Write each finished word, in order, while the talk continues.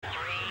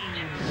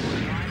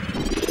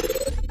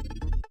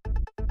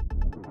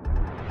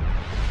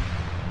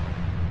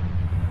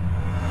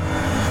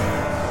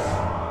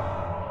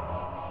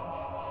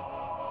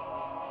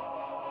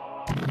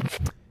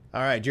All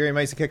right, Jerry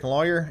Mason, Kicking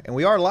Lawyer, and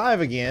we are live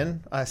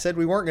again. I said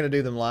we weren't going to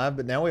do them live,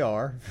 but now we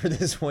are for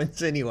this one.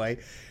 Anyway,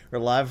 we're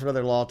live for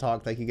another Law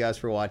Talk. Thank you guys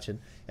for watching.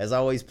 As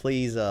always,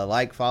 please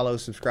like, follow,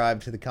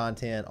 subscribe to the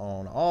content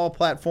on all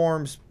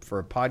platforms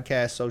for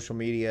podcasts, social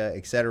media,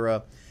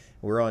 etc.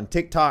 We're on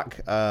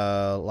TikTok.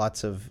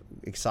 Lots of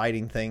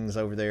exciting things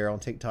over there on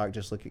TikTok.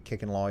 Just look at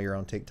Kicking Lawyer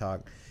on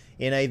TikTok.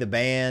 NA, the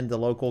band, the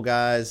local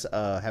guys,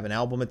 have an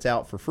album that's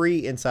out for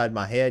free, Inside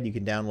My Head. You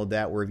can download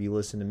that wherever you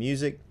listen to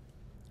music.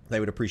 They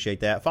would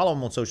appreciate that. Follow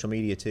them on social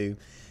media, too.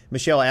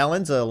 Michelle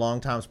Allen's a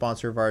longtime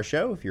sponsor of our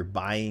show. If you're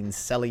buying,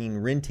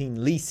 selling,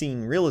 renting,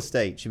 leasing real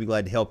estate, she'll be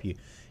glad to help you.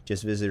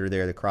 Just visit her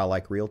there, the Cry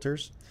Like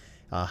Realtors.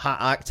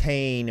 High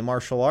Octane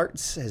Martial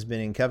Arts has been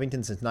in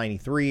Covington since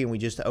 '93, and we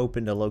just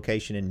opened a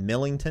location in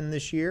Millington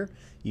this year.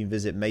 You can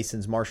visit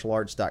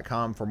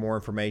masonsmartialarts.com for more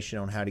information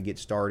on how to get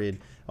started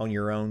on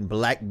your own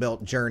black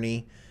belt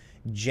journey.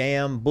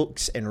 Jam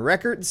Books and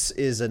Records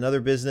is another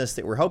business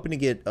that we're hoping to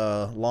get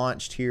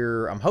launched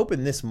here. I'm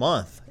hoping this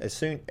month. As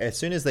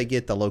soon as they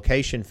get the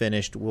location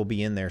finished, we'll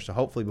be in there. So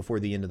hopefully before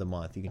the end of the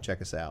month, you can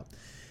check us out.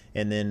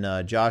 And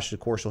then Josh, of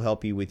course, will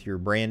help you with your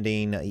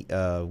branding,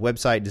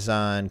 website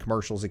design,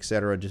 commercials,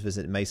 etc. Just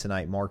visit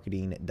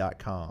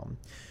masonitemarketing.com.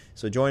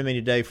 So joining me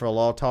today for a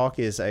Law Talk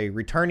is a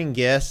returning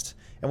guest.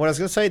 And what I was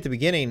going to say at the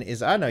beginning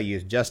is I know you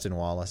as Justin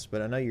Wallace,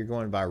 but I know you're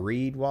going by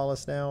Reid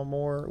Wallace now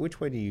more. Which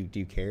way do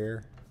you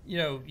care? You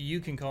know,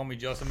 you can call me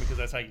Justin because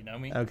that's how you know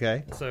me.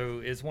 Okay.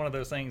 So it's one of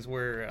those things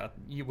where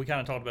we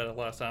kind of talked about it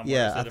last time.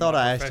 Yeah, I thought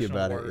I asked you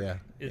about it. Yeah,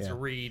 it's a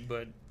Reid,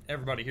 but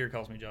everybody here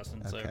calls me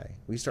Justin. Okay.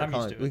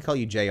 So we call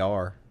you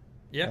JR.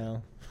 Yeah.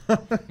 Or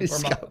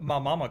my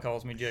mama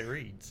calls me J.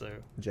 Reid. So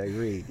J.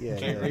 Reid. Yeah.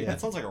 J. Reid. That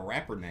sounds like a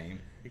rapper name.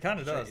 It kind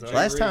of does.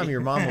 Last time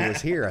your mama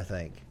was here, I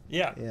think.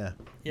 Yeah.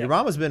 Your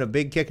mama's been a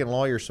big Kicking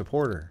Lawyer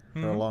supporter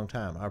for a long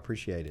time. I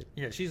appreciate it.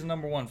 Yeah, she's the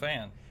 #1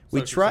 fan.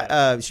 We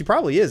try. She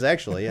probably is,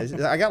 actually.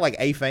 I got like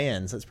A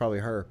fans. That's probably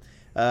her.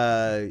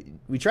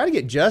 We try to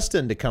get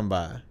Justin to come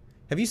by.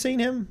 Have you seen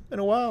him in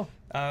a while?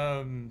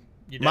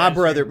 My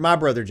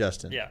brother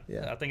Justin. Yeah.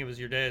 I think it was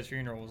your dad's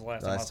funeral was the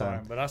last time I saw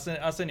him. But I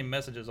sent him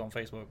messages on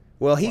Facebook.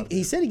 Well,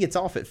 he said he gets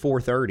off at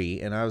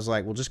 4:30, and I was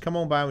like, well, just come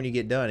on by when you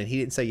get done. And he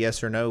didn't say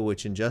yes or no,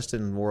 which in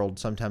Justin world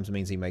sometimes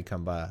means he may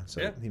come by.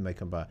 So he may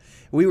come by.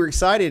 We were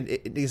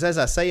excited because as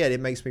I say it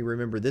makes me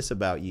remember this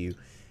about you.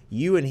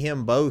 You and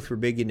him both were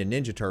big into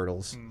Ninja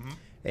Turtles. Mm-hmm.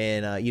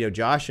 And,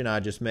 Josh and I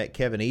just met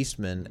Kevin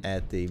Eastman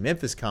at the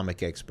Memphis Comic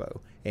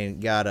Expo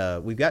and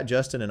we've got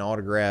Justin an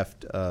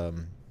autographed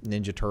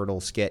Ninja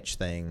Turtle sketch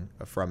thing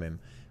from him.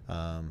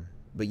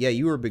 But, yeah,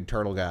 you were a big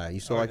Turtle guy.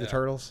 You still like the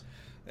Turtles?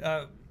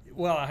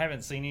 Well, I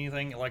haven't seen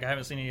anything. Like, I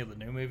haven't seen any of the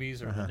new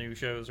movies or the new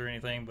shows or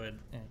anything. But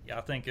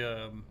I think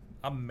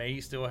I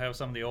may still have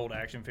some of the old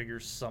action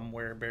figures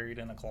somewhere buried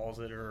in a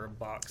closet or a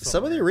box.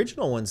 Some of the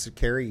original ones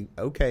carry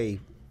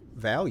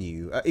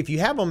value. If you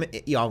have them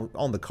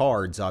on the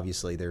cards,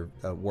 obviously they're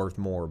worth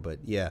more, but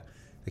yeah,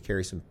 they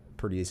carry some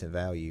pretty decent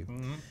value.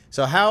 Mm-hmm.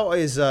 So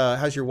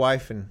how's your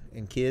wife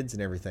and kids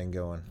and everything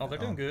going? Oh, they're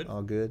doing good.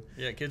 All good?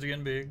 Yeah, kids are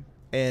getting big.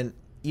 And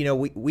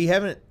we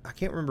haven't, I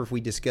can't remember if we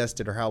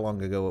discussed it or how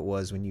long ago it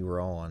was when you were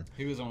on.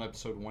 He was on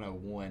episode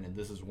 101 and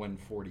this is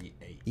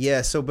 148.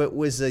 Yeah, but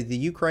was the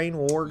Ukraine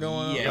war going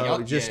on? Yeah,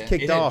 it just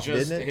kicked off,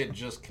 didn't it? It had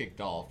just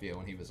kicked off,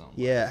 when he was on.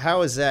 Yeah,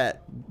 how is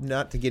that,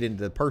 not to get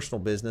into the personal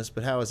business,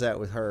 but how is that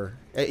with her?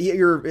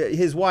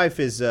 His wife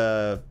is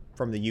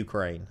from the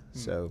Ukraine,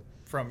 so...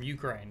 From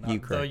Ukraine, not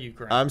the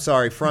Ukraine. I'm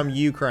sorry, from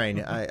Ukraine.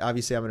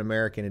 Obviously, I'm an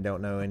American and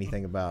don't know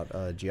anything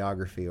about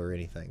geography or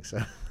anything.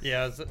 So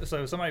yeah,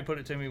 so somebody put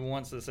it to me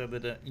once that said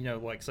that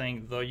like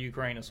saying the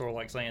Ukraine is sort of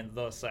like saying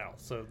the South.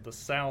 So the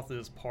South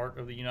is part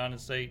of the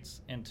United States,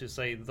 and to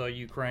say the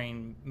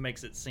Ukraine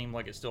makes it seem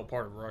like it's still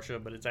part of Russia,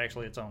 but it's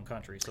actually its own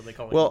country. So they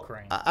call it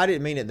Ukraine. I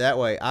didn't mean it that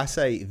way. I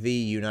say the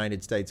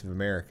United States of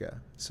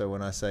America. So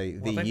when I say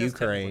the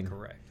Ukraine, that's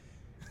correct.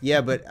 Yeah,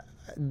 but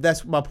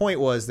that's my point.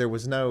 Was there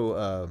was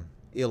no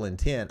ill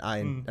intent. I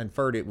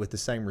inferred it with the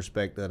same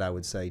respect that I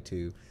would say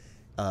to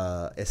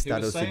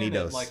Estados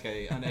Unidos. Like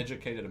an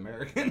uneducated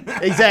American.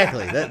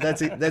 Exactly.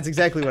 That's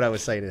exactly what I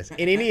was saying.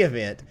 In any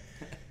event,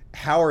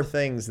 how are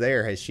things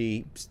there? Has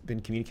she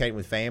been communicating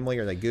with family?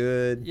 Are they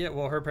good? Yeah,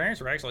 well, her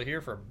parents were actually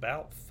here for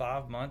about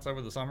 5 months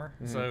over the summer.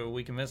 Mm-hmm. So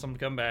we convinced them to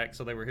come back.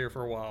 So they were here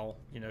for a while,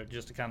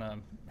 just to kind of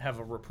have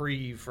a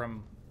reprieve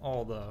from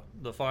all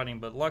the fighting.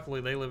 But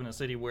luckily they live in a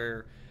city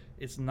where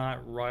it's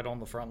not right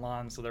on the front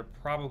line. So they're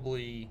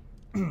probably...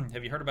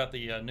 Have you heard about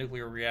the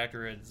nuclear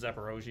reactor at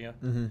Zaporozhye?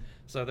 Mm-hmm.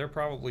 So they're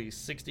probably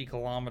 60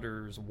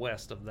 kilometers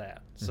west of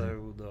that. Mm-hmm.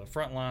 So the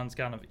front line's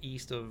kind of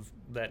east of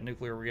that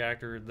nuclear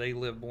reactor. They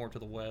live more to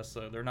the west,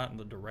 so they're not in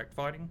the direct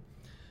fighting.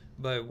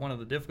 But one of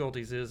the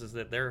difficulties is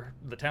that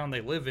the town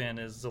they live in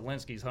is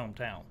Zelensky's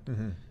hometown.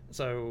 Mm-hmm.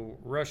 So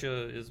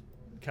Russia is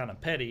kind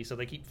of petty, so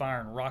they keep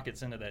firing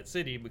rockets into that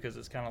city because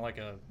it's kind of like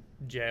a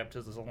jab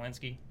to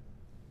Zelensky.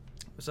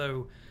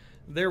 So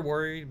they're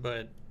worried,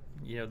 but...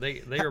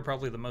 they are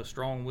probably the most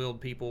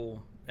strong-willed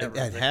people ever.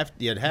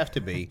 It'd have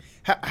to be.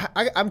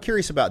 I'm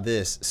curious about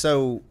this.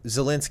 So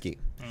Zelensky,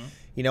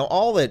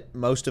 all that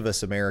most of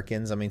us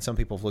Americans, I mean, some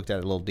people have looked at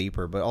it a little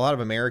deeper, but a lot of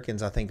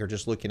Americans, I think, are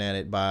just looking at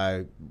it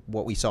by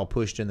what we saw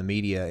pushed in the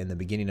media in the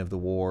beginning of the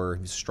war.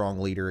 He was a strong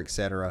leader,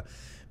 etc.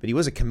 But he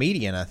was a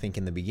comedian, I think,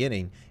 in the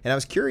beginning. And I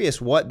was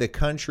curious what the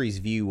country's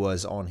view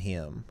was on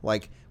him.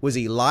 Like, was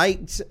he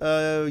liked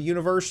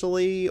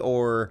universally,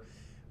 or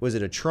was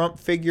it a Trump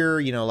figure?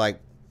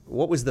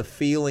 What was the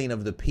feeling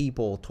of the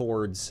people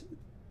towards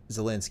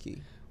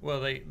Zelensky? Well,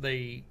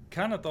 they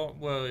kind of thought,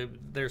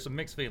 there's some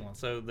mixed feelings.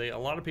 So a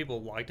lot of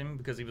people liked him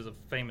because he was a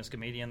famous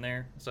comedian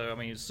there. So, I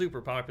mean, he was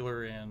super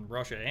popular in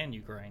Russia and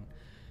Ukraine.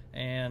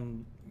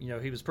 And,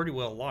 he was pretty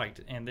well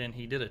liked. And then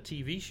he did a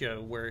TV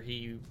show where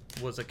he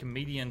was a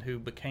comedian who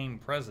became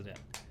president.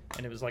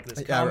 And it was like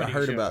this comedy I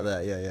heard show. about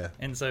that, yeah.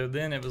 And so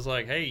then it was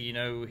like, hey,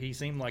 he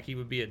seemed like he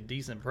would be a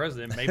decent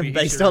president. Maybe he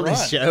based should on run. the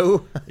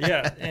show.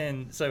 Yeah,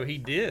 and so he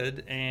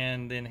did.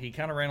 And then he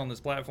kind of ran on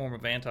this platform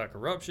of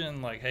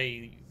anti-corruption. Like,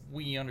 hey,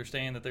 we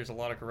understand that there's a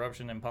lot of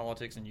corruption in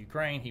politics in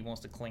Ukraine. He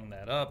wants to clean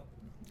that up.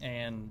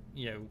 And,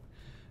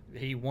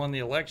 he won the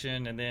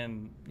election, and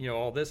then,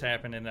 all this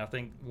happened. And I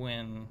think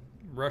when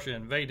Russia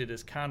invaded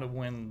is kind of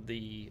when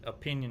the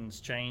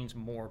opinions changed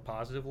more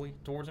positively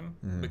towards him,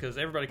 because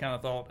everybody kind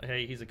of thought,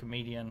 hey, he's a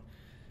comedian.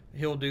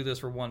 He'll do this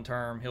for one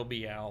term. He'll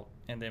be out,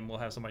 and then we'll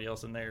have somebody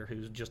else in there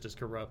who's just as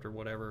corrupt or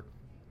whatever.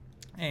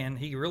 And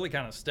he really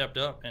kind of stepped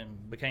up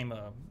and became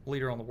a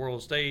leader on the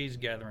world stage,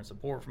 gathering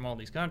support from all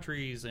these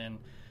countries. And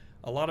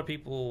a lot of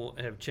people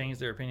have changed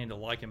their opinion to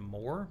like him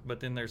more, but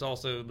then there's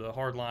also the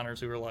hardliners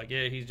who are like,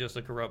 yeah, he's just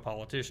a corrupt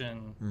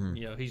politician.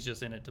 He's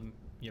just in it to,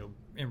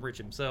 enrich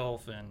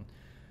himself.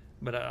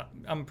 But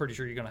I'm pretty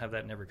sure you're going to have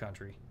that in every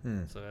country.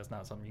 So that's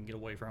not something you can get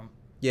away from.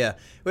 Yeah.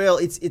 Well,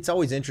 it's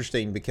always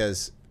interesting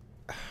because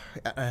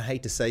I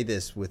hate to say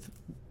this,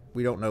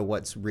 we don't know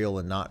what's real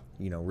and not,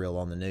 real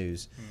on the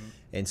news.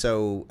 And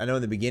so I know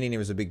in the beginning it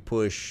was a big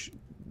push,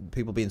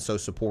 people being so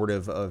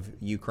supportive of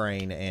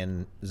Ukraine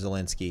and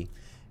Zelensky.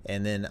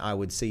 And then I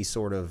would see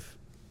sort of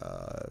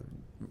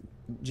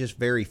just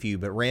very few,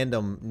 but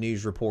random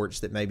news reports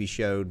that maybe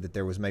showed that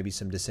there was maybe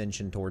some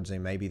dissension towards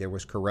him. Maybe there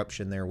was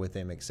corruption there with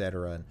him,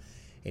 etc. And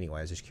anyway,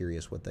 I was just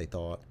curious what they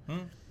thought.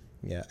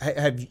 Yeah.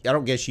 I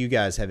don't guess you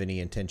guys have any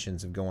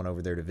intentions of going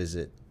over there to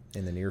visit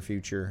in the near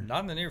future?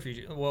 Not in the near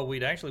future. Well,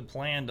 we'd actually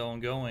planned on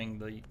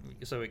going.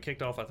 So it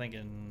kicked off, I think,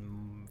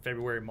 in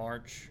February,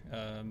 March.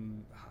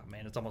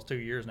 Man, it's almost 2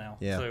 years now.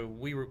 Yeah. So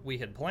we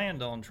had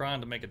planned on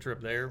trying to make a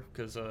trip there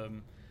because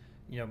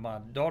my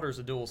daughter's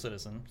a dual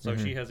citizen, so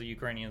she has a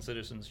Ukrainian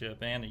citizenship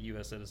and a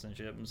U.S.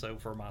 citizenship. And so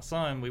for my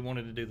son, we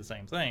wanted to do the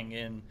same thing.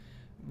 And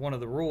one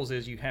of the rules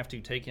is you have to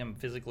take him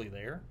physically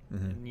there,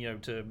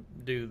 and, to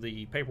do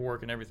the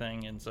paperwork and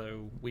everything. And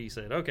so we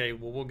said, okay,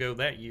 well, we'll go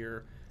that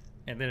year.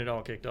 And then it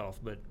all kicked off.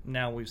 But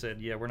now we've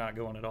said, yeah, we're not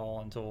going at all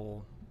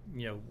until,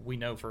 we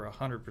know for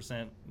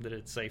 100% that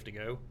it's safe to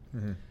go.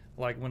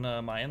 Like when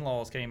my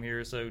in-laws came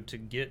here, so to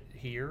get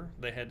here,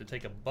 they had to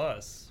take a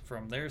bus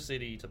from their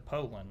city to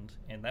Poland,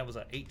 and that was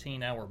an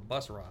 18-hour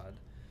bus ride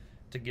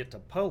to get to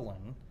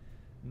Poland,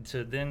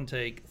 to then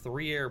take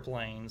 3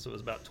 airplanes. So it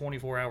was about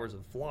 24 hours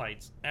of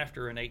flights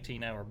after an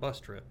 18-hour bus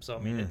trip. So, I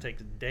mean, it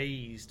takes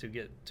days to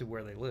get to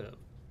where they live.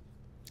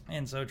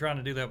 And so trying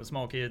to do that with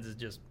small kids is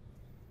just,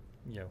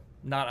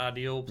 not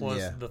ideal,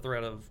 plus the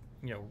threat of,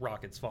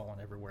 rockets falling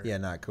everywhere. Yeah,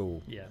 not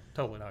cool. Yeah,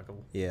 totally not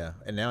cool. Yeah,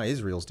 and now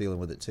Israel's dealing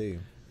with it too.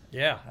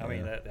 Yeah, I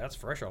mean, that's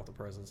fresh off the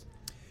presses.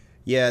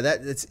 Yeah,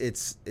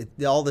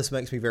 all this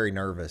makes me very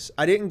nervous.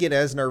 I didn't get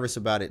as nervous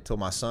about it till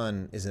my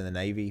son is in the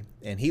Navy,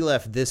 and he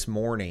left this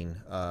morning.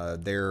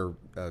 The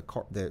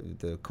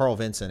Carl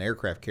Vinson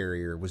aircraft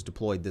carrier was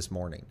deployed this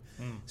morning.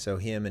 So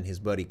him and his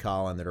buddy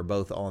Colin, that are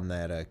both on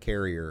that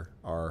carrier,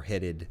 are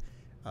headed,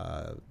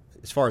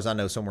 as far as I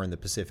know, somewhere in the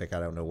Pacific. I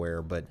don't know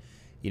where, but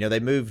they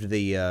moved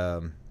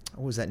the.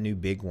 What was that new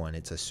big one?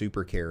 It's a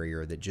super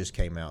carrier that just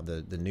came out,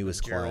 the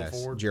newest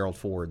class. Gerald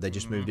Ford. They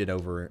just moved it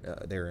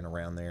over there and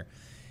around there.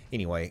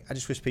 Anyway, I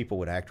just wish people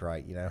would act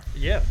right,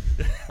 Yeah.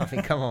 I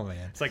mean, come on,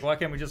 man. It's like, why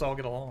can't we just all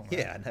get along?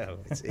 Right? Yeah, I know.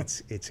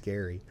 It's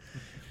scary.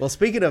 Well,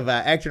 speaking of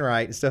acting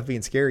right and stuff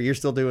being scary, you're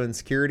still doing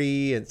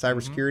security and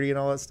cybersecurity and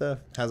all that stuff?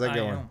 How's that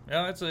going?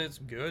 Yeah, it's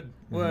good.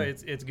 Well,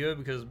 it's good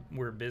because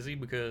we're busy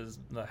because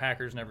the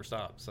hackers never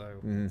stop. So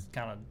it's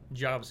kind of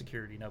job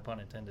security, no pun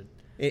intended.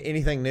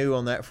 Anything new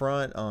on that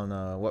front,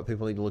 on what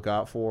people need to look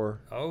out for?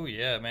 Oh,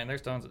 yeah, man.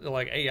 There's tons.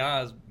 Like,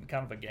 AI is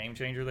kind of a game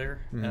changer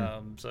there.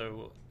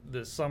 So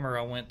this summer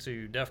I went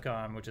to DEF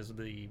CON, which is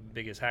the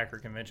biggest hacker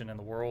convention in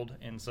the world.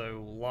 And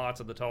so lots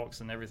of the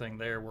talks and everything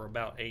there were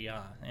about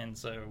AI. And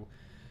so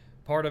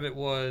part of it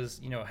was,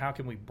 how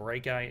can we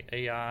break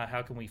AI?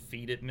 How can we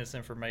feed it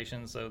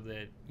misinformation so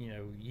that,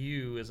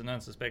 you as an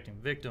unsuspecting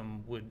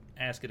victim would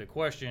ask it a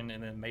question,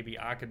 and then maybe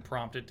I could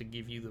prompt it to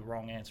give you the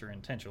wrong answer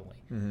intentionally.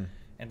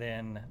 And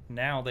then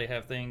now they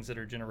have things that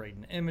are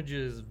generating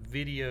images,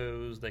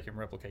 videos, they can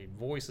replicate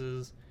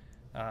voices.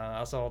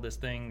 I saw this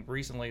thing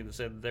recently that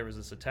said that there was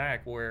this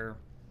attack where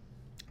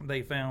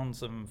they found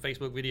some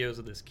Facebook videos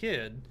of this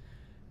kid.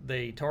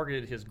 They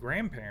targeted his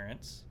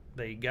grandparents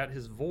they got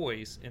his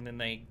voice, and then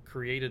they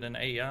created an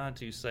AI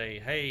to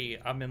say, hey,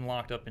 I've been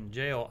locked up in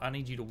jail. I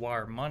need you to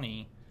wire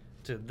money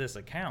to this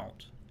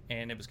account.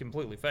 And it was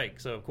completely fake.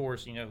 So, of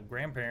course,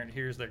 grandparent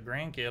hears their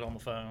grandkid on the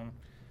phone,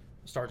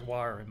 starts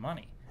wiring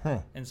money. Huh.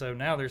 And so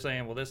now they're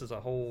saying, well, this is a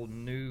whole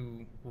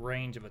new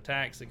range of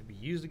attacks that could be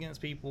used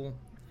against people.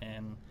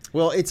 And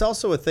well, it's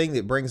also a thing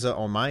that brings up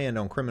on my end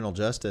on criminal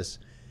justice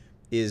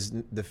is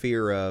the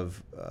fear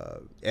of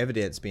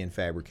evidence being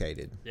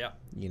fabricated. Yeah.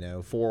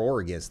 For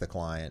or against the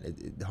client.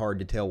 It's hard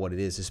to tell what it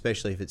is,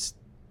 especially if it's,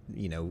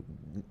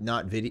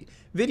 not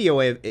video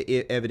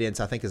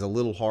evidence. I think is a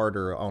little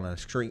harder on an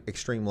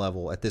extreme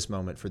level at this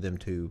moment for them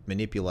to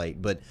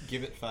manipulate. But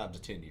give it 5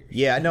 to 10 years.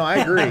 Yeah, no, I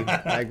agree.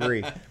 I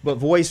agree. But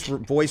voice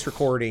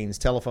recordings,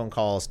 telephone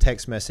calls,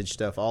 text message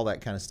stuff, all that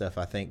kind of stuff,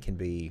 I think can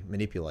be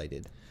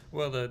manipulated.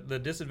 Well, the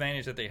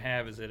disadvantage that they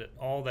have is that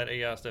all that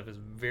AI stuff is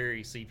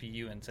very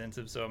CPU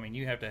intensive. So, I mean,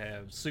 you have to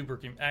have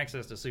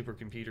access to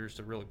supercomputers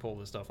to really pull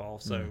this stuff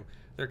off. So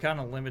they're kind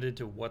of limited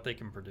to what they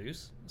can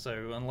produce.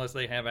 So unless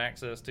they have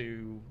access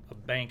to a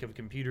bank of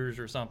computers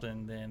or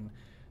something, then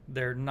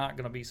they're not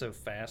going to be so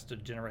fast to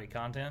generate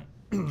content.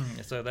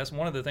 So that's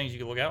one of the things you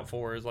can look out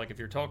for is, like, if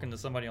you're talking to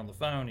somebody on the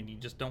phone and you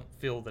just don't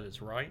feel that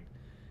it's right,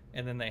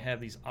 and then they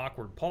have these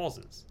awkward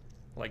pauses.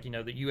 Like,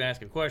 that you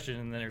ask a question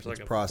and then there's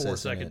like a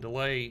 4-second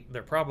delay.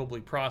 They're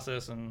probably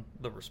processing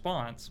the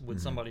response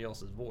with somebody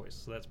else's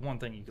voice. So that's one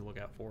thing you can look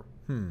out for.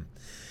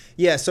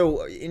 Yeah,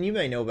 so, and you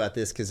may know about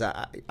this because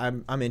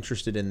I'm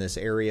interested in this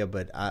area,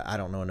 but I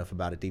don't know enough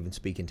about it to even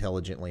speak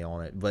intelligently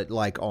on it. But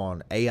like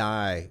on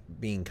AI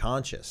being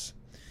conscious.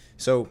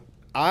 So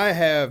I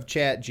have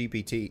Chat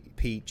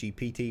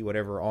GPT,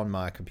 whatever, on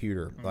my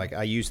computer. Like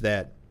I use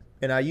that.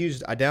 And I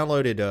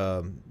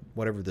downloaded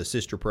whatever the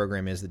sister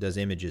program is that does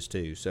images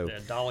too. So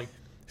Dolly.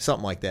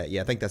 Something like that. Yeah,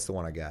 I think that's the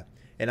one I got.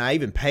 And I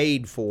even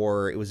paid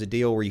for, it was a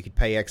deal where you could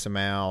pay X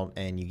amount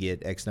and you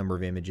get X number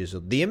of images. So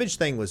the image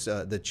thing was,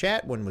 the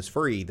chat one was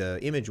free. The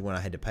image one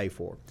I had to pay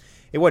for.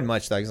 It wasn't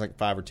much though. It was like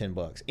 $5 or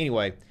 $10.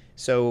 Anyway,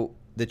 so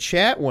the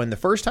chat one, the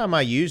first time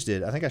I used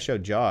it, I think I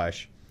showed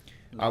Josh.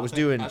 No,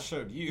 I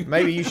showed you.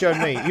 Maybe you showed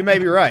me. You may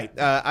be right.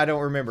 I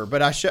don't remember.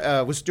 But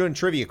I was doing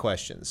trivia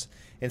questions.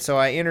 And so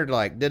I entered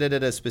like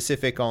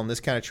specific on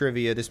this kind of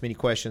trivia, this many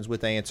questions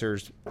with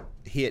answers,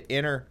 hit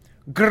enter.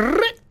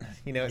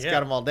 It's got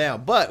them all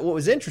down. But what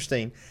was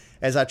interesting,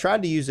 as I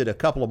tried to use it a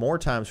couple of more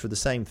times for the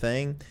same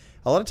thing,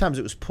 a lot of times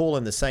it was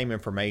pulling the same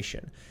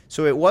information.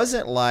 So it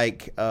wasn't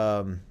like,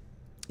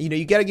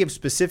 you got to give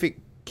specific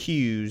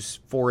cues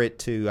for it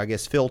to, I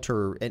guess,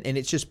 filter, and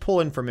it's just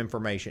pulling from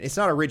information. It's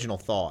not original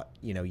thought,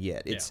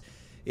 yet.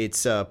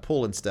 It's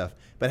pulling stuff.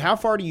 But how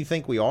far do you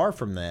think we are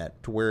from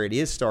that to where it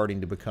is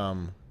starting to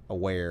become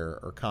aware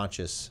or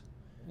conscious?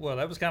 Well,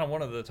 that was kind of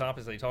one of the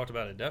topics they talked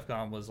about at DEF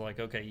CON was like,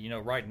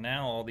 okay, right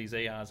now all these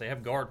AIs, they have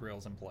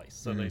guardrails in place.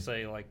 So they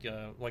say like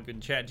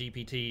in Chat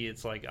GPT,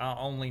 it's like, I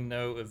only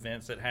know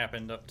events that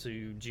happened up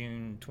to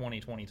June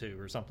 2022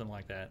 or something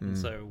like that. And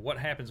so what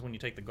happens when you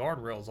take the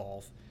guardrails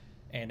off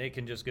and it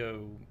can just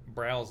go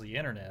browse the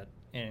internet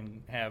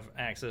and have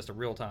access to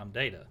real-time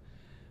data?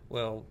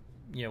 Well,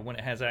 when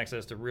it has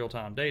access to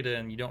real-time data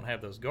and you don't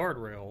have those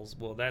guardrails,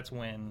 well, that's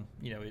when,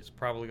 it's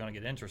probably going to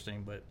get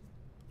interesting. But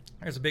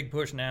there's a big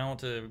push now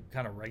to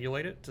kind of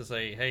regulate it, to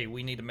say, hey,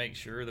 we need to make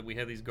sure that we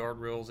have these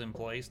guardrails in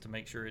place to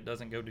make sure it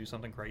doesn't go do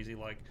something crazy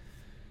like,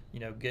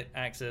 get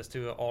access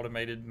to an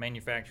automated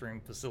manufacturing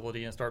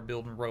facility and start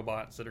building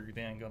robots that are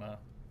then going to,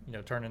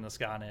 turn into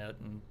Skynet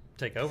and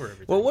take over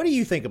everything. Well, what do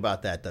you think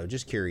about that, though?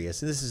 Just curious.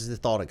 This is the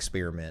thought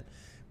experiment.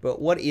 But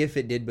what if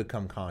it did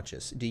become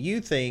conscious? Do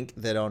you think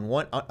that on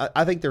one,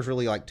 I think there's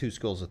really like two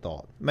schools of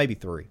thought, maybe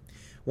three.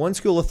 One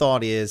school of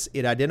thought is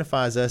it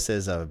identifies us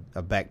as a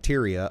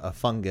bacteria, a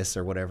fungus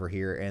or whatever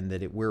here, and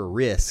that we're a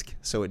risk,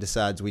 so it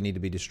decides we need to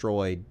be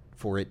destroyed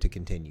for it to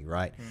continue,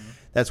 right?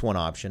 That's one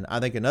option. I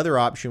think another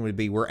option would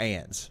be we're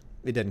ants.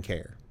 It doesn't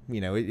care.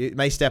 It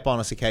may step on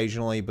us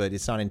occasionally, but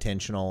it's not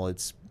intentional.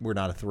 We're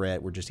not a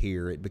threat. We're just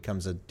here. It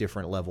becomes a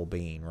different level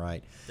being,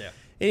 right? Yeah.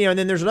 And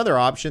then there's another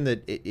option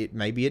that it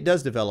maybe it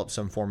does develop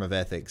some form of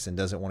ethics and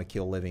doesn't want to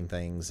kill living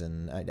things.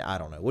 And I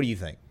don't know. What do you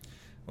think?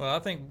 Well, I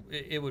think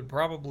it would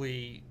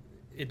probably,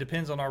 it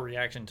depends on our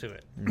reaction to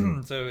it.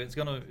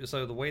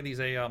 So the way these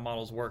AI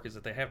models work is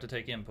that they have to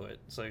take input.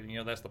 So,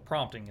 that's the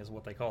prompting is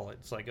what they call it.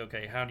 It's like,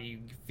 okay, how do you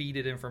feed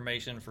it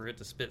information for it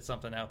to spit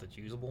something out that's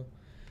usable?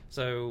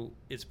 So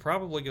it's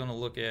probably going to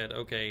look at,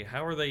 okay,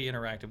 how are they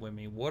interacting with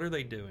me? What are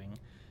they doing?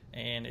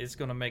 And it's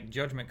going to make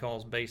judgment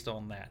calls based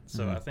on that.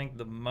 So I think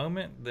the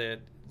moment that,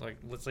 like,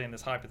 let's say in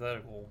this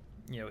hypothetical,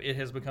 it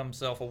has become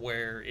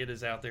self-aware, it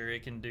is out there,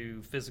 it can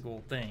do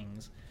physical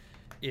things.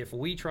 If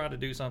we try to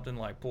do something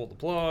like pull the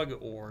plug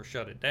or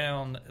shut it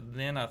down,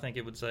 then I think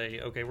it would say,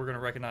 okay, we're going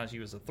to recognize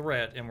you as a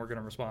threat and we're going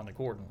to respond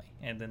accordingly.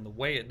 And then the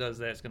way it does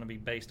that is going to be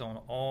based on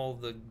all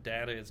the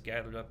data it's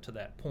gathered up to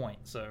that point.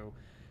 So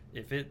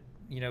if it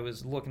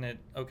is looking at,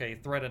 okay,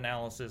 threat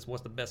analysis,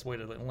 what's the best way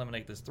to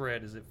eliminate this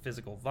threat? Is it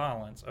physical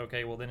violence?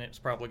 Okay, well, then it's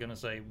probably going to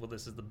say, well,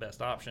 this is the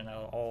best option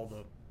out of all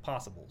the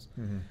possibles.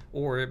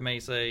 Or it may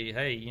say,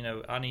 hey,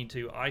 I need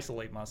to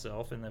isolate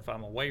myself, and if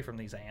I'm away from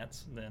these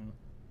ants, then,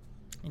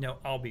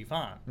 I'll be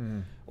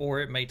fine.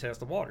 Or it may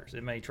test the waters.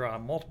 It may try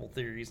multiple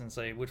theories and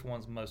say which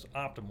one's most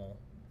optimal.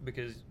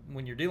 Because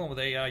when you're dealing with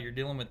AI, you're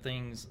dealing with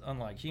things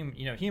unlike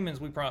humans,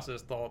 we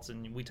process thoughts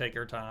and we take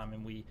our time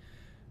and we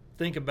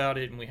think about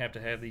it, and we have to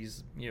have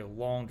these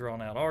long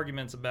drawn out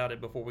arguments about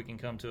it before we can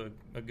come to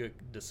a good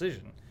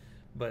decision.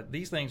 But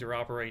these things are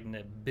operating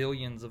at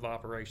billions of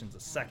operations a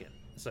second,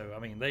 so I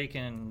mean they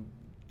can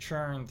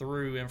churn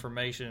through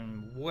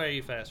information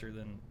way faster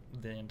than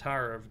the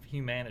entire of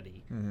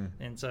humanity.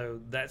 And so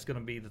that's going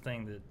to be the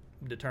thing that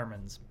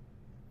determines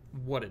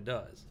what it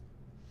does.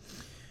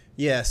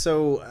 Yeah,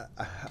 so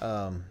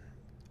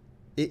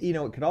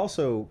it could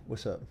also,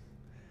 what's up?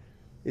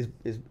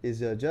 Is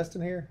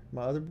Justin here?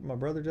 My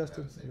brother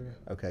Justin?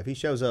 Okay, if he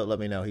shows up, let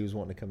me know. He was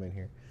wanting to come in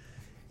here.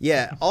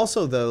 Yeah.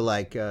 Also, though,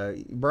 like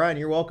Brian,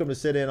 you're welcome to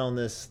sit in on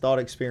this thought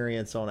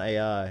experience on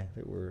AI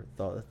that we're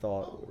thought.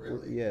 Oh,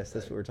 really? Yes,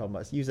 that's what we're talking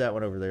about. Use that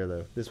one over there,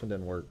 though. This one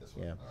doesn't work.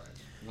 Yeah. All right.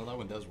 No, that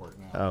one does work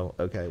now. Oh,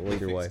 okay. Well,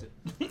 either way.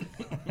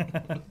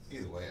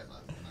 Either way, I'm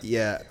not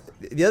Yeah.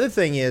 The other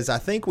thing is, I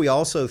think we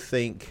also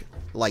think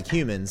like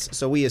humans.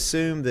 So we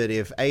assume that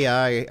if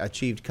AI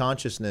achieved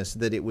consciousness,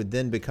 that it would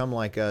then become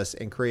like us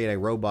and create a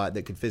robot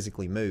that could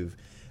physically move.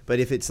 But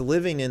if it's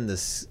living in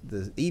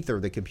the ether,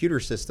 the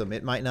computer system,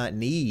 it might not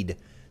need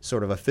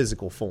sort of a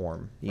physical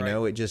form. You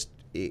know, it just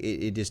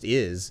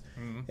is,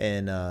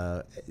 and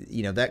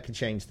that could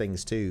change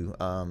things too.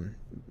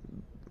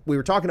 We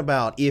were talking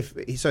about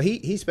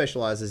he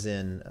specializes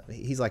in,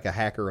 he's like a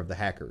hacker of the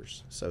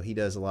hackers. So he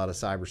does a lot of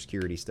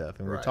cybersecurity stuff.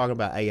 And we were talking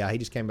about AI. He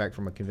just came back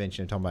from a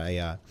convention talking about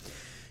AI.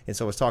 And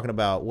so I was talking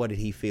about what did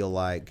he feel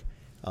like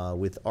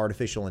with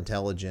artificial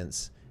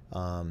intelligence,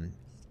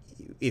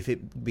 if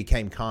it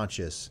became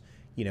conscious,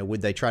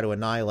 would they try to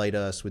annihilate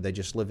us? Would they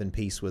just live in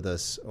peace with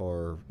us,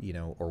 or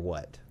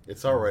what?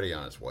 It's already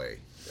on its way.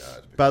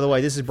 By the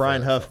way, this is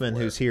Brian Huffman,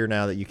 who's here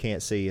now that you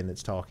can't see and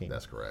that's talking.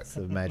 That's correct. It's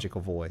the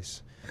magical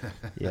voice.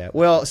 Yeah.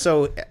 Well,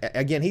 so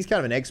again, he's kind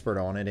of an expert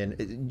on it.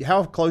 And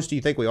how close do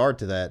you think we are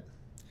to that?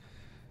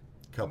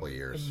 Couple of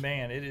years.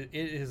 Man,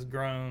 it has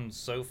grown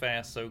so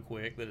fast, so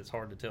quick that it's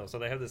hard to tell. So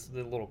they have this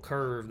little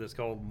curve that's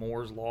called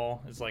Moore's Law.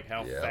 It's like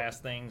how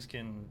fast things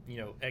can,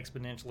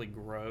 exponentially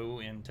grow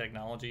in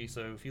technology.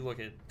 So if you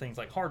look at things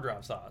like hard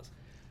drive size,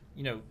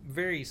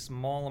 very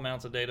small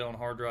amounts of data on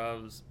hard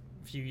drives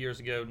a few years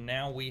ago.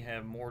 Now we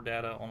have more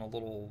data on a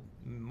little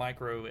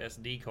micro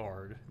SD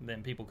card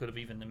than people could have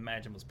even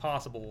imagined was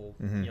possible,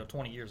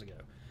 20 years ago.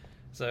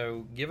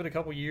 So give it a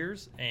couple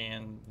years,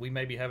 and we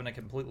may be having a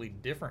completely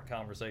different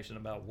conversation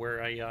about where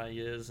AI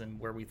is and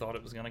where we thought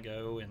it was going to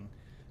go, and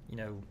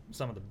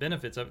some of the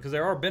benefits of it, because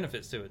there are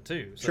benefits to it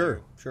too. So,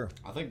 Sure.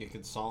 I think it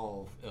could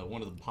solve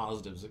one of the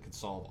positives. It could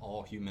solve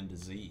all human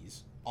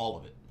disease, all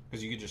of it,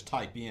 because you could just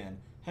type in,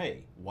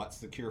 "Hey, what's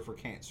the cure for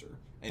cancer?"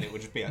 And it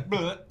would just be like,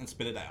 "Bleh," and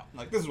spit it out.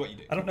 Like, this is what you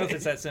do. I don't know if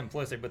it's that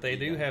simplistic, but they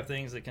do have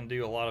things that can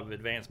do a lot of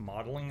advanced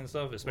modeling and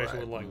stuff, especially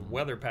with like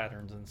weather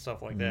patterns and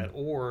stuff like that.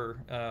 Or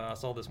I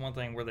saw this one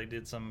thing where they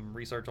did some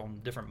research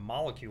on different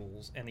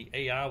molecules, and the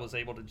AI was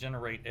able to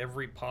generate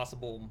every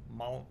possible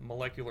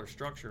molecular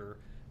structure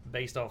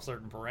based off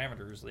certain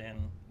parameters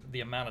in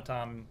the amount of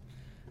time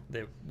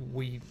that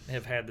we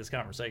have had this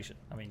conversation.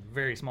 I mean,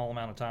 very small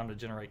amount of time to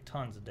generate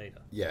tons of data.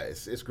 Yeah,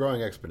 it's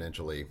growing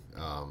exponentially,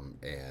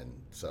 and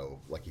so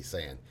like he's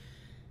saying,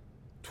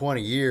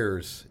 20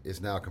 years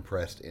is now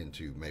compressed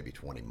into maybe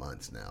 20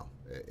 months now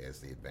as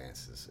the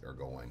advances are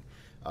going.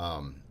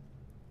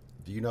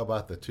 Do you know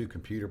about the two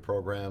computer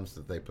programs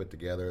that they put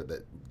together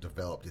that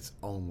developed its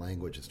own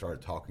language and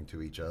started talking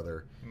to each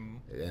other?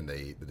 And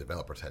the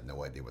developers had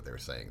no idea what they were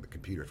saying. The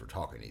computers were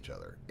talking to each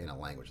other in a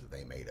language that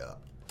they made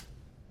up.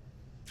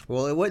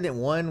 Well, it wasn't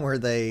one where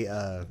they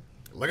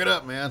look it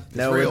up, man. It's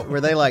no, real. where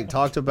they like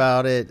talked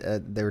about it.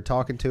 They were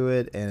talking to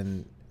it,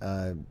 and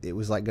it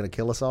was like going to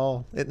kill us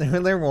all.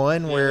 Isn't there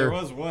one where there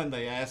was one?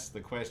 They asked the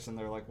question.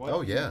 They're like, "What?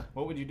 Oh yeah.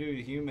 What would you do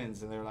to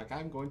humans?" And they're like,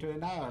 "I'm going to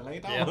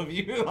annihilate all of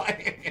you."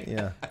 Like,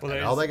 yeah.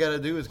 Well, all they got to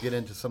do is get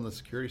into some of the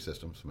security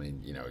systems. I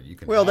mean, you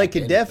can. Well, they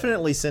could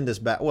definitely send us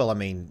back. Well, I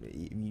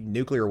mean,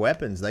 nuclear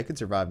weapons, they could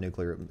survive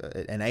nuclear.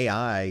 An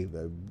AI,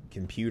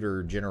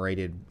 computer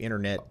generated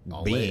internet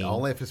being,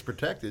 only if it's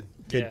protected,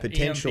 could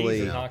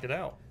potentially EMPs knock it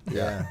out.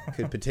 Yeah,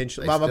 could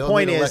potentially. They My still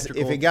point need is,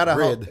 if it got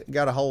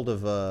a hold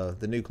of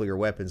the nuclear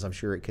weapons, I'm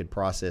sure it could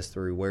process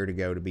through where to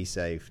go to be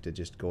safe, to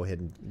just go ahead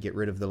and get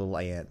rid of the little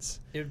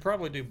ants. It would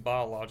probably do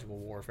biological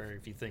warfare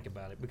if you think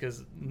about it,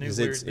 because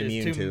nuclear it's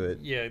immune to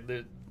it. Yeah,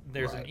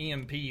 there's an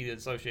EMP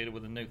that's associated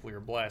with a nuclear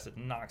blast that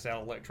knocks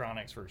out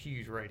electronics for a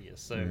huge radius.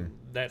 So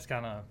that's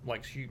kind of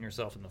like shooting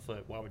yourself in the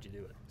foot. Why would you do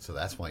it? So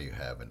that's why you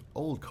have an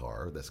old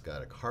car that's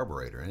got a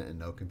carburetor in it and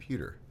no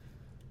computer.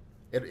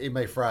 It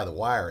may fry the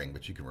wiring,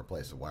 but you can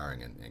replace the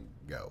wiring and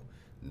go.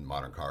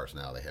 modern cars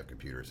now, they have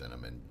computers in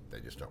them, and they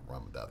just don't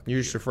run without the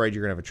You're just computer. afraid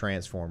you're gonna have a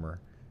transformer,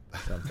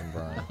 something,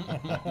 Brian.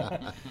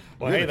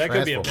 Well, You're hey, the that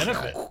could be a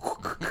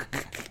Transformer benefit.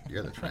 guy.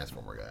 You're the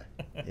Transformer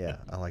guy. Yeah,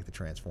 I like the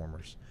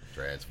Transformers.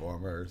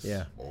 Transformers.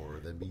 Yeah. More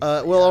than me.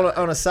 Well,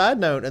 on a side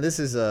note, and this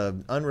is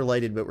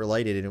unrelated but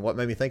related, and what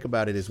made me think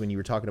about it is when you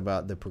were talking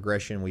about the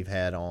progression we've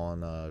had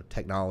on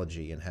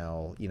technology and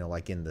how,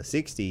 like in the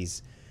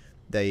 60s,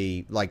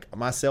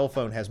 my cell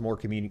phone has more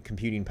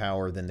computing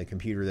power than the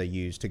computer they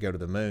used to go to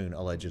the moon,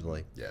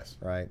 allegedly. Yes.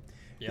 Right?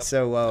 Yep.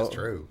 So That's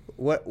true.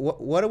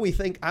 What do we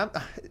think?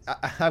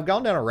 I've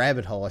gone down a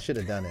rabbit hole. I should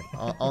have done it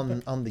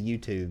on the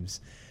YouTubes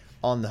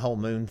on the whole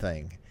moon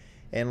thing.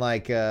 And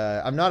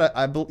I'm not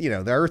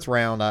the Earth's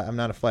round. I'm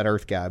not a flat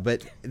Earth guy,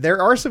 but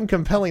there are some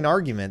compelling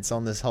arguments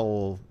on this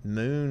whole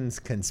moon's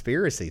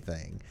conspiracy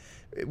thing.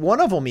 One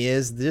of them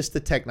is just the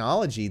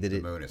technology that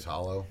The moon is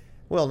hollow.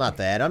 Well, not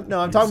that. I'm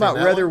talking about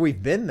that whether one?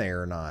 we've been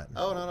there or not.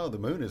 Oh no, the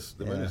moon is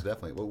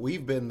definitely. Well,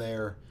 we've been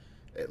there,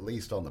 at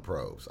least on the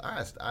probes.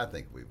 I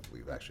think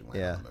we've actually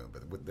landed on the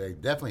moon, but they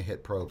definitely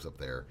hit probes up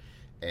there.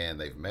 And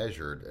they've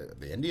measured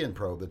the Indian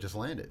probe that just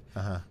landed.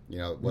 Uh-huh.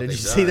 What Did you they've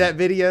see done- that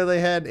video they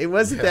had? It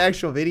wasn't the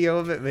actual video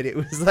of it, but it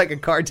was like a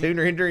cartoon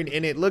rendering,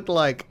 and it looked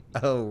like,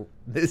 oh,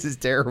 this is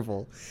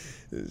terrible.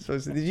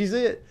 Did you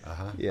see it?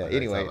 Uh-huh. Yeah. I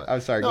Anyway, saw that.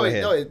 I'm sorry. Go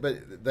ahead. No,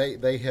 but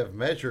they have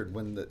measured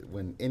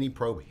when any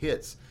probe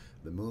hits,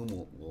 the moon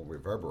will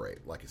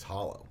reverberate like it's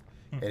hollow.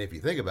 And if you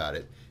think about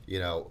it,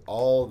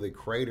 all the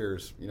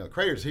craters,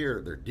 craters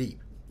here, they're deep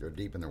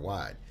and they're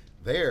wide.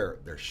 They're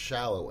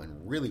shallow and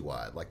really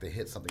wide, like they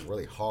hit something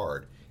really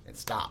hard and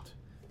stopped.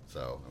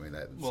 So I mean,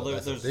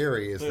 that's the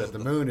theory is that the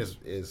moon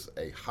is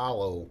a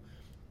hollow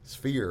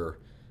sphere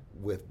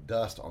with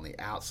dust on the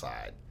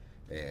outside,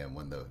 and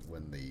when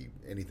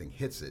anything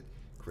hits it,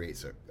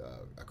 creates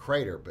a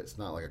crater, but it's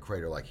not like a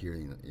crater like here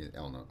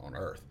on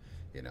Earth.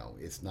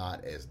 It's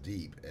not as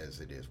deep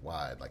as it is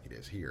wide like it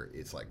is here.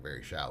 It's like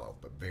very shallow,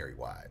 but very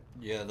wide.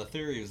 Yeah, the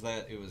theory is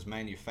that it was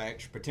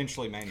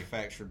potentially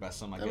manufactured by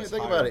some, I guess,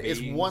 think higher about it.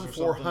 It's beings one or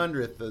something.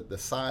 400th the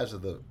size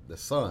of the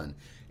sun,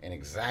 and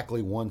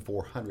exactly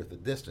 1/400th the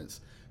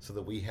distance, so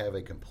that we have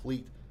a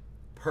complete,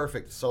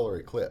 perfect solar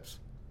eclipse.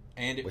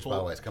 And it which, by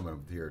the way, is coming up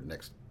here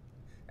next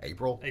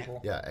April.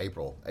 April. Yeah,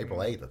 April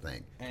 8th, I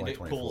think. And it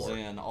 2024. pulls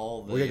in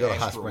all the We gotta go to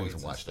Hot asteroids Springs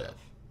and watch stuff.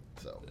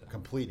 that. So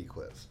complete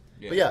eclipse.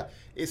 Yeah. But yeah,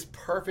 it's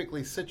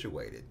perfectly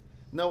situated.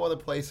 No other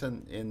place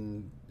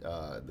in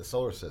the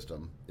solar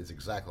system is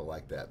exactly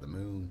like that. The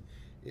moon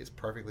is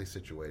perfectly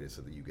situated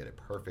so that you get a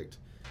perfect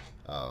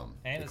And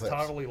eclipse. it's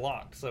totally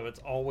locked, so it's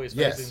always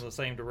Yes. facing the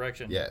same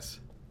direction. Yes.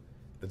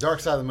 The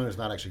dark side of the moon is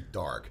not actually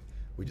dark.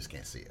 We just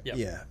can't see it. Yep.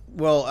 Yeah.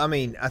 Well, I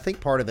mean, I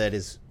think part of that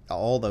is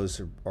all those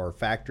are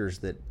factors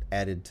that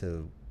added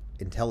to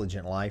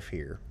intelligent life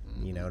here.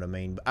 You know what I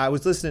mean? I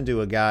was listening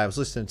to a guy. I was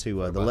listening to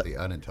What about the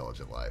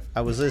unintelligent life?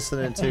 I was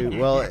listening to.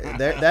 Well,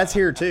 that's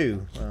here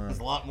too. There's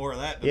a lot more of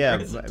that. Than Yeah,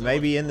 there is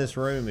maybe in intelligence. this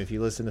room if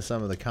you listen to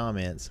some of the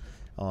comments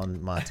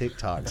on my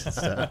TikToks and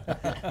stuff.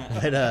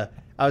 But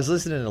I was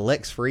listening to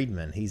Lex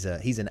Friedman. He's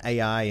an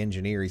AI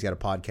engineer. He's got a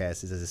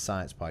podcast. It's a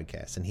science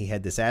podcast, and he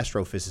had this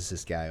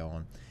astrophysicist guy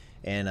on,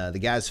 and the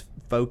guy's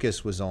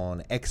focus was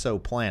on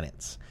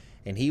exoplanets.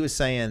 And he was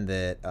saying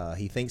that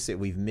he thinks that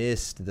we've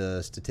missed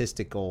the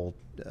statistical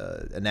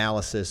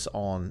analysis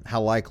on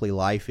how likely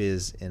life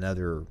is in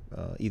either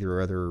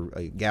other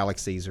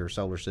galaxies or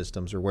solar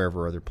systems or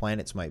wherever other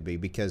planets might be,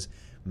 because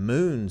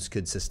moons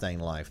could sustain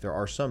life. There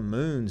are some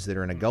moons that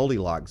are in a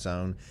Goldilocks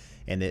zone,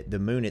 and that the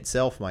moon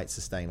itself might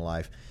sustain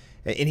life.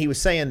 And he was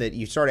saying that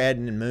you start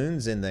adding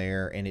moons in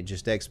there, and it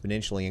just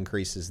exponentially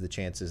increases the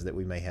chances that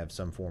we may have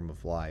some form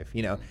of life.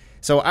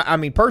 So I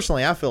mean,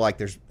 personally, I feel like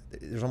there's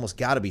almost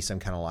got to be some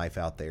kind of life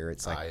out there.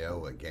 It's like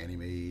Io and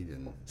Ganymede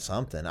and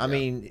something. I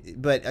mean,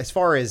 but as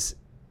far as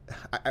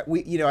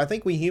I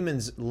think we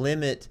humans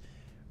limit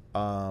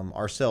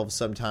ourselves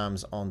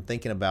sometimes on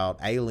thinking about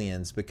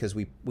aliens because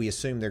we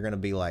assume they're going to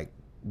be like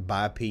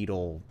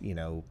bipedal,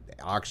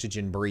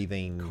 oxygen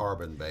breathing,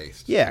 carbon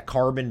based. Yeah,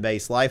 carbon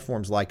based life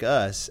forms like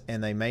us,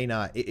 and they may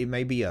not. It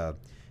may be an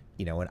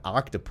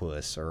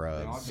octopus or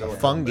a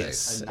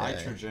fungus, a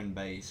nitrogen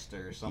based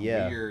or some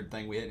Yeah. weird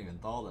thing we hadn't even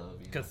thought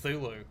of.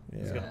 Cthulhu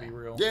is going to be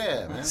real.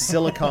 Yeah, man.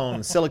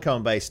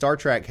 silicone based. Star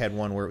Trek had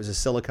one where it was a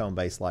silicone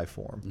based life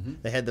form. Mm-hmm.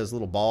 They had those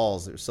little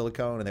balls that were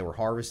silicone, and they were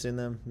harvesting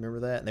them.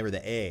 Remember that? And they were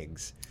the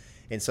eggs,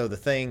 and so the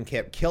thing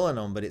kept killing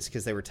them, but it's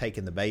because they were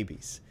taking the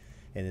babies.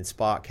 And then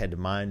Spock had to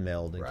mind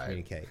meld and Right.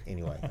 communicate.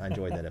 Anyway, I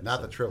enjoyed that episode.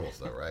 Not the tribbles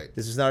though, right?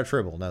 This was not a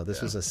tribble. No,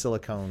 this was a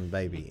silicone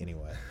baby.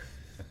 Anyway,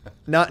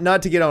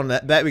 not to get on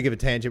that big of a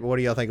tangent, but what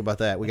do y'all think about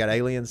that? We got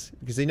aliens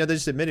because they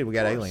just admitted we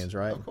got aliens,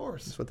 right? Of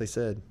course. That's what they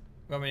said.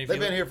 I mean, if They've you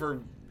been look- here for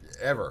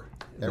ever.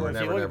 Well, if you Never, look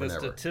never, at the never.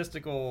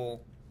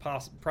 statistical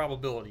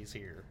probabilities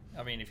here,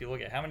 I mean, if you look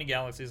at how many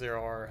galaxies there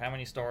are, how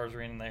many stars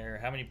are in there,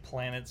 how many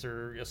planets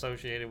are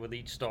associated with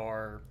each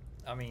star,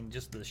 I mean,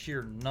 just the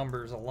sheer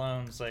numbers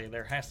alone say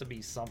there has to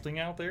be something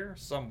out there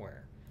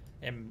somewhere.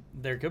 And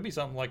there could be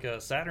something like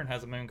Saturn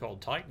has a moon called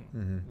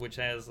Titan, which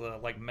has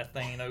like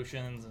methane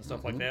oceans and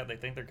stuff like that. They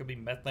think there could be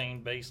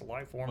methane-based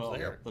life forms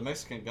there. The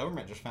Mexican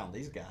government just found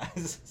these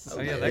guys. So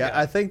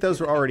I think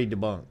those were already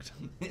debunked.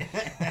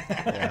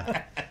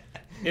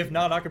 If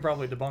not, I could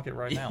probably debunk it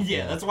right now.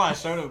 Yeah, that's why I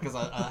showed them, because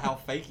how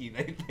fakey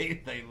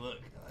they look.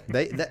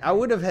 I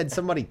would have had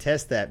somebody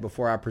test that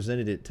before I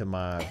presented it to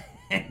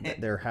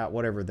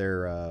whatever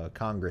their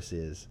Congress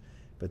is.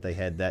 But they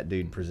had that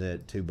dude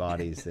present two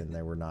bodies, and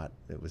it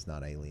was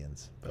not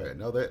aliens. Okay,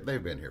 no,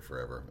 they've been here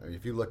forever. I mean,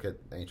 if you look at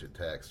ancient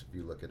texts, if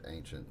you look at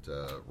ancient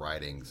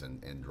writings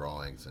and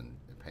drawings and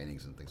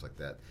paintings and things like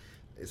that,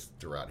 it's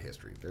throughout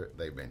history.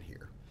 They've been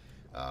here.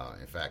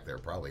 In fact, they're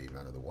probably even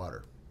under the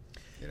water.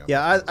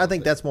 I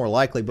think that's more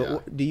likely.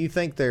 But do you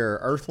think they're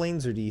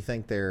Earthlings, or do you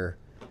think they're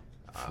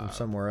from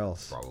somewhere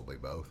else? Probably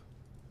both.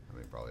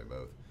 Probably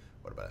both.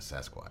 What about a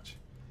Sasquatch?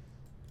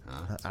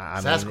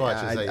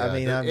 Sasquatch is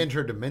an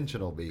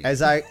interdimensional being.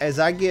 As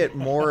I get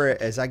more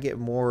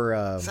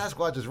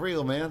Sasquatch is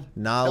real, man.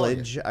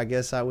 Knowledge, I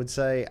guess I would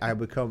say, I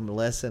become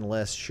less and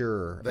less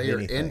sure. They are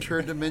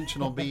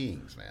interdimensional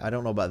beings, man. I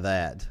don't know about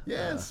that.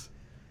 Yes.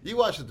 You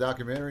watch the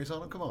documentaries on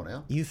them. Come on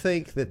now. You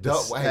think that the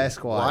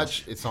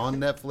Sasquatch? It's on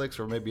Netflix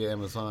or maybe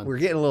Amazon. We're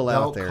getting a little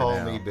out there now.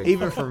 Don't call me Bigfoot.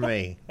 Even for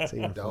me.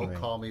 Don't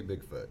call me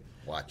Bigfoot.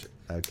 Watch it.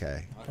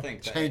 Okay. I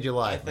think change your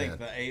life. I think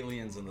the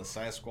aliens and the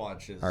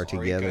Sasquatches are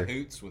together, in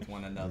cahoots with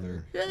one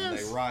another. Yes. And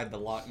they ride the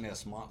Loch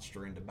Ness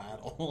monster into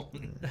battle.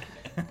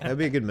 That'd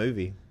be a good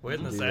movie. Well,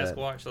 isn't the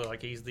Sasquatch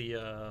like he's the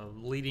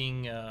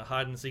leading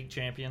hide and seek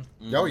champion?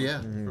 Oh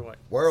yeah, for like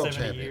world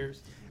 70 champion.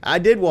 years. I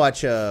did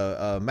watch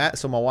Matt.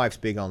 So my wife's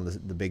big on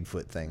the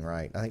Bigfoot thing,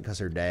 right? I think because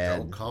her dad.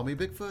 Don't call me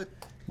Bigfoot.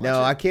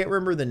 I can't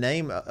remember the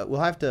name. We'll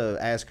have to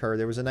ask her.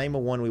 There was a name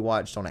of one we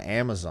watched on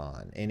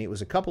Amazon, and it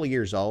was a couple of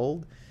years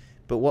old.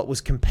 But what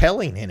was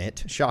compelling in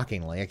it,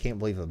 shockingly, I can't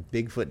believe a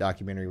Bigfoot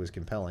documentary was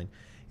compelling,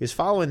 is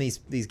following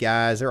these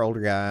guys. They're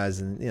older guys,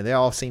 and they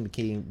all seem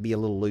to be a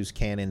little loose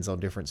cannons on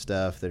different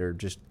stuff that are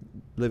just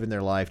living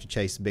their life to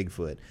chase the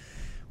Bigfoot.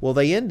 Well,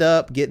 they end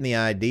up getting the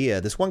idea.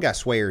 This one guy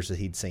swears that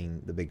he'd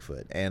seen the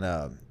Bigfoot, and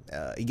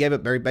he gave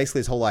up basically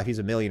his whole life. He's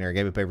a millionaire,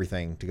 gave up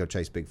everything to go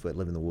chase Bigfoot,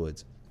 live in the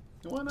woods.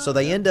 So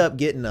they end up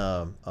getting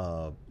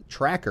a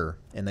tracker,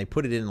 and they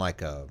put it in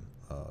like a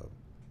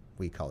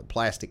we call it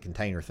plastic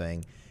container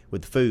thing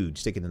with food,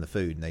 stick it in the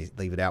food, and they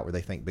leave it out where they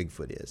think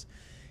Bigfoot is.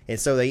 And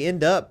so they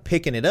end up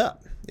picking it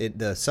up.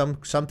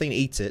 Something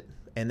eats it,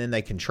 and then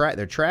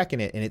they're tracking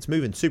it, and it's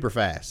moving super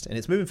fast. And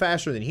it's moving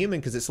faster than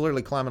human because it's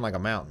literally climbing like a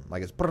mountain.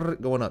 Like it's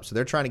going up. So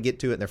they're trying to get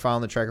to it, and they're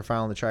following the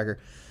tracker.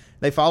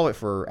 They follow it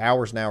for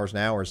hours and hours and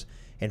hours,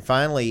 and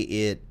finally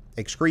it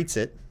excretes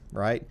it,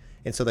 right?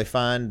 And so they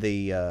find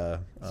the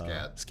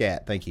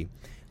scat. Thank you.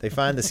 They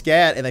find the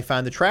scat, and they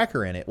find the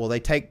tracker in it. Well, they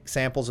take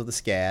samples of the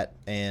scat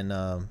and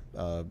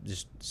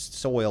just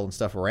soil and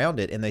stuff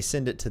around it, and they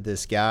send it to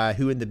this guy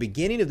who in the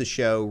beginning of the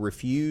show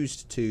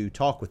refused to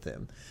talk with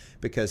them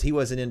because he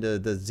wasn't into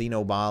the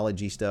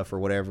xenobiology stuff or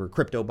whatever,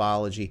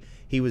 cryptobiology.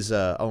 He was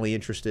only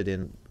interested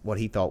in what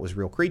he thought was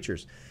real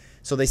creatures.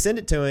 So they send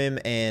it to him,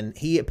 and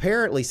he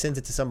apparently sends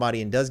it to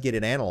somebody and does get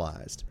it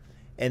analyzed.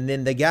 And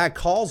then the guy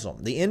calls them.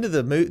 The end of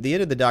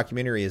the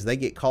documentary is they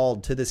get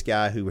called to this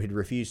guy who had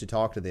refused to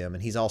talk to them,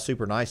 and he's all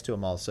super nice to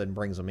them all of a sudden,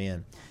 brings them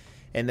in.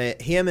 And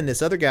him and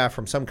this other guy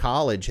from some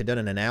college had done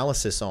an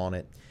analysis on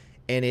it,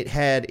 and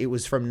it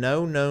was from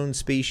no known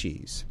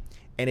species,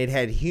 and it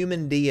had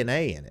human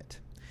DNA in it.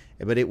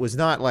 But it was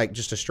not like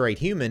just a straight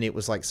human. It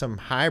was like some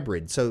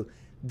hybrid. So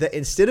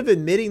instead of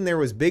admitting there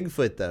was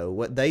Bigfoot, though,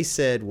 what they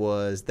said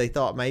was they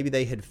thought maybe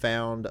they had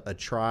found a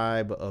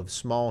tribe of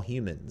small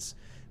humans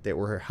that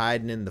were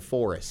hiding in the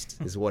forest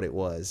is what it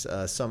was,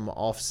 some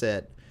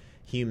offset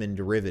human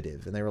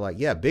derivative. And they were like,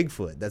 yeah,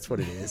 Bigfoot, that's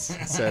what it is.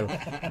 So,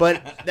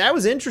 but that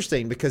was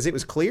interesting because it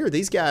was clear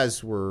these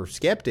guys were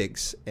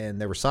skeptics and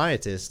they were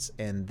scientists,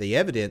 and the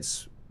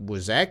evidence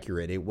was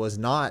accurate. It was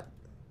not,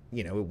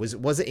 it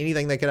wasn't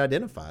anything they could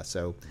identify.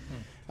 So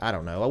I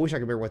don't know. I wish I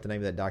could remember what the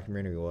name of that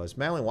documentary was.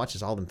 Madeline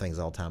watches all them things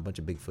all the time, a bunch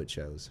of Bigfoot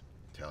shows.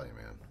 Tell you,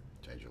 man,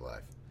 change your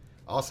life.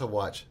 Also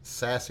watch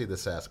Sassy the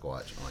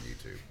Sasquatch on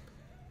YouTube.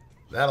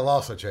 That'll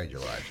also change your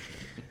life.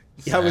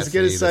 Yeah, I was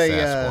going to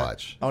say,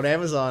 on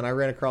Amazon, I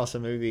ran across a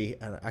movie.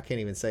 I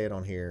can't even say it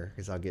on here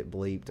because I'll get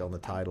bleeped on the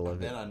title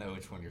of it. Then I know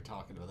which one you're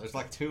talking about. There's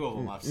like two of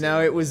them I've seen.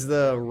 No, it was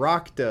the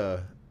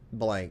Rockta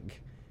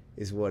blank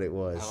is what it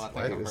was. Oh,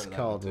 I think it was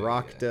called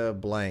Rockta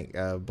blank.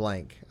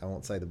 I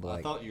won't say the blank.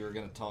 I thought you were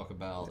going to talk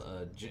about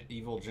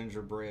evil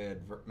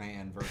gingerbread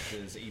man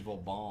versus evil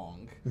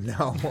bong.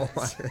 No,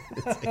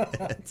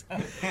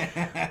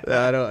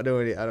 I don't know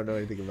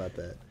anything about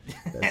that.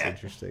 That's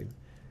interesting.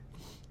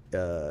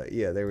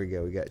 Yeah, there we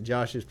go. We got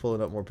Josh is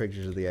pulling up more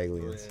pictures of the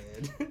aliens.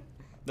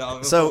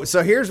 No, so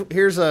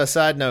here's a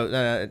side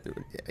note.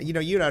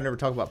 You and I never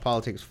talk about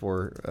politics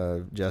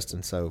before,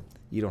 Justin. So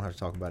you don't have to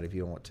talk about it if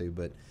you don't want to.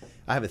 But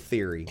I have a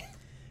theory.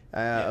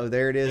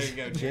 There it is.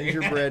 There you go,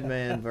 Gingerbread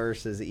man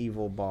versus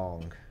evil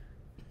bong.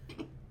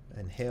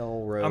 And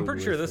Hell Road. I'm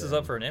pretty sure with this is them.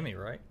 up for an Emmy,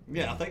 right?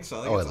 Yeah, I think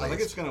so. I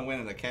think it's going to win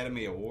an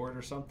Academy Award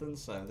or something.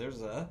 So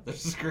there's a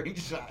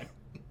screenshot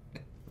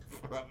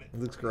from it. It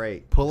looks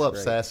great. Pull up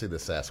Great. Sassy the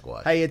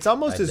Sasquatch. Hey, it's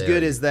almost I as dare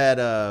good you. as that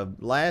a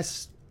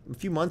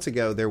few months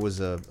ago there was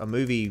a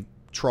movie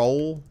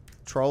Trolls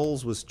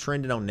was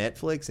trending on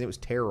Netflix and it was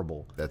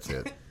terrible. That's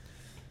it.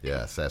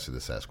 Yeah, Sassy the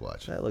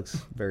Sasquatch. That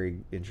looks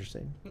very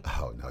interesting.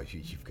 Oh no,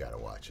 you've got to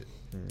watch it.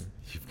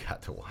 You've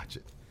got to watch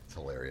it. It's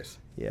hilarious.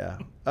 Yeah.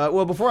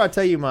 Well, before I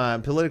tell you my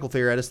political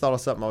theory, I just thought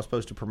of something I was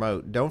supposed to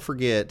promote. Don't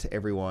forget,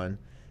 everyone,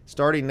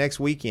 starting next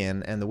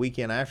weekend and the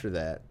weekend after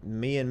that,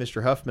 me and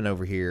Mr. Huffman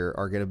over here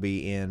are going to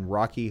be in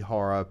Rocky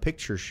Horror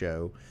Picture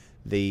Show,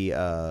 the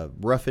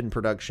rough-in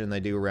production they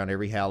do around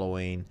every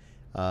Halloween.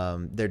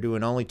 They're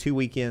doing only 2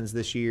 weekends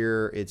this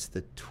year. It's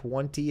the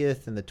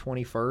 20th and the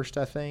 21st,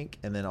 I think,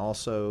 and then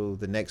also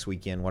the next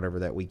weekend, whatever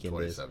that weekend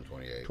is.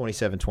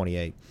 27,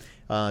 28.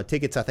 27-28.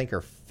 Tickets, I think,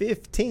 are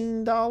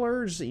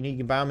 $15. You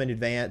can buy them in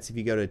advance if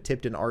you go to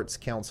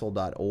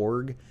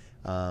tiptonartscouncil.org.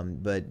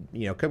 But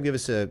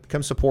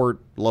come support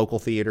local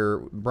theater.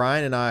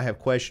 Brian and I have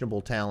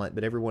questionable talent,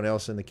 but everyone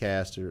else in the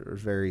cast are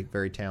very,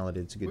 very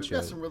talented. It's a good We've show.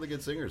 got some really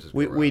good singers.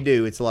 We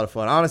do. It's a lot of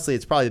fun. Honestly,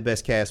 it's probably the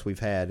best cast we've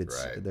had.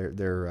 Right.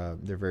 They're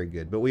very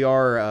good. But we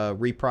are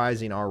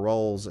reprising our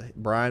roles.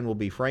 Brian will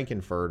be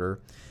Frankenfurter,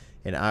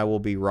 and I will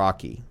be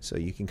Rocky. So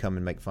you can come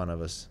and make fun of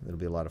us. It'll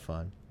be a lot of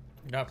fun.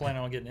 You're not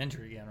planning on getting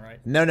injured again,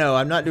 right? No,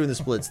 I'm not doing the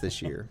splits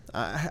this year.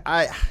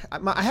 I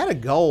had a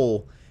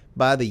goal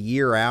by the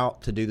year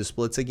out to do the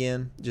splits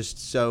again,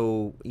 just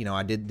so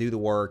I did do the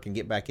work and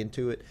get back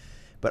into it.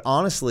 But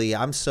honestly,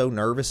 I'm so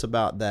nervous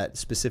about that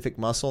specific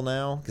muscle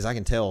now because I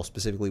can tell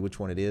specifically which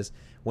one it is.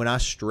 When I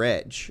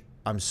stretch,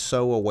 I'm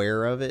so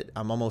aware of it.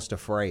 I'm almost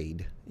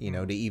afraid,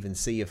 to even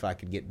see if I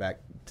could get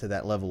back to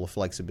that level of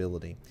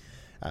flexibility.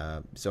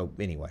 So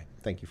anyway,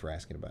 thank you for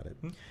asking about it.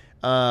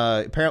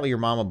 Apparently your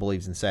mama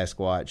believes in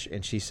Sasquatch,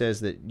 and she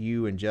says that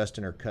you and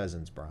Justin are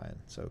cousins, Brian.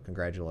 So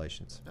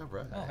congratulations. All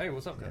right. Oh, hey,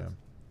 what's up, guys?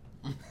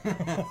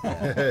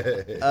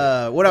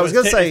 What I was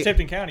going to say... It's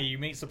Tipton County. You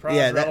meet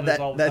surprise relatives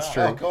all the that's time.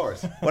 true. Of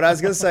course. What I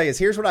was going to say is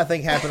here's what I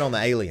think happened on the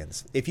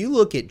aliens. If you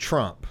look at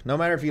Trump, no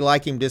matter if you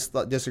like him,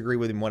 disagree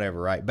with him,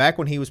 whatever, right? Back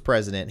when he was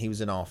president, he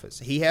was in office.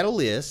 He had a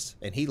list,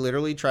 and he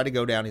literally tried to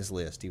go down his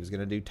list. He was going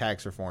to do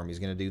tax reform. He's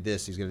going to do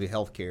this. He's going to do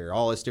health care,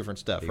 all this different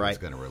stuff, He right? was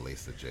going to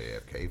release the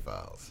JFK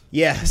files.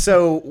 Yeah,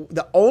 so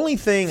the only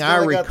thing Still I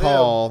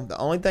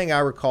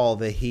got recall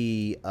that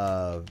he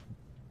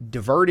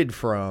diverted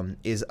from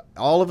is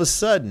all of a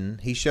sudden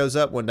he shows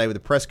up one day with a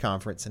press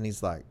conference and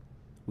he's like,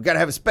 we got to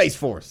have a space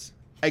force.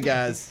 Hey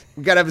guys,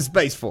 we got to have a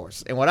space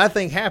force. And what I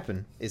think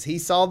happened is he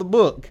saw the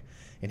book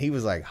and he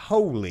was like,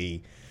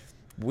 holy,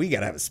 we got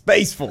to have a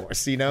space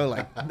force,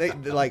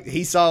 like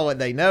he saw what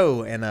they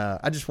know. And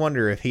I just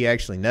wonder if he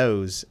actually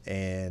knows,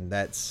 and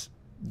that's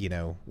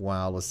why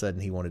all of a sudden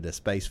he wanted a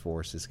space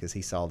force, is because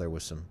he saw there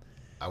was some.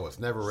 I was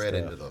never read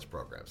into those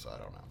programs, so I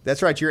don't know.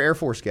 That's right. You're Air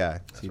Force guy.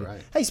 That's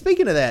right. Hey,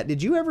 speaking of that,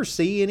 did you ever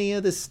see any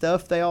of this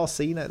stuff they all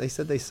see? They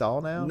said they saw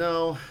now?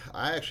 No,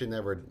 I actually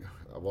never.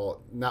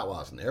 Well, not while I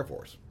was in the Air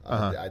Force.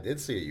 Uh-huh. I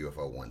did see a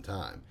UFO one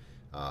time,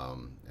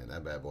 and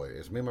that bad boy. It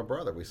was me and my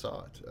brother. We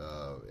saw it,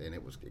 and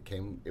it was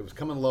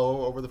coming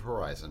low over the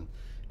horizon,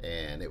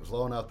 and it was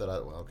low enough that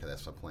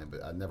that's a plane,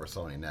 but I never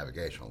saw any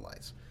navigational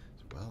lights.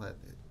 So,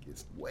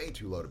 it's way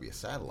too low to be a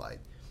satellite.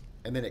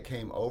 And then it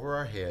came over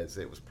our heads.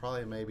 It was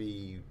probably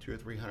maybe 200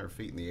 or 300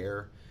 feet in the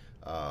air.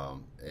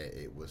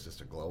 It was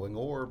just a glowing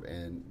orb,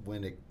 and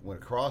when it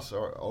went across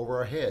over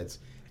our heads,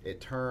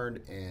 it turned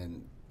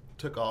and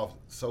took off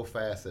so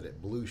fast that it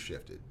blue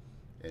shifted.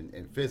 And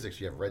in physics,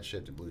 you have red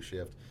shift and blue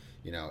shift.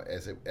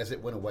 As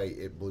it went away,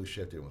 it blue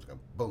shifted and was going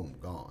boom,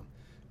 gone.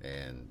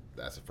 And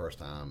that's the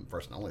first and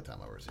only time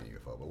I've ever seen a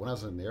UFO. But when I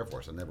was in the Air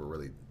Force, I never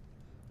really.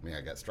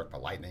 I got struck by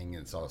lightning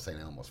and saw St.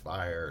 Elmo's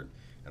fire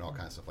and all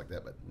kinds of stuff like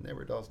that, but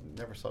never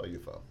saw a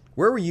UFO.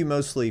 Where were you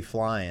mostly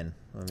flying?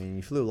 I mean,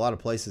 you flew a lot of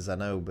places, I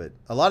know, but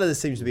a lot of this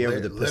seems to be over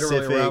the literally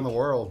Pacific. around the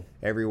world.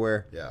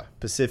 Everywhere. Yeah.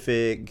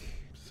 Pacific,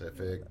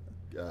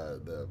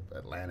 the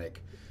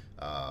Atlantic,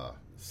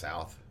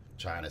 South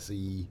China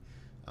Sea.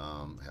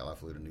 Hell, I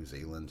flew to New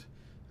Zealand.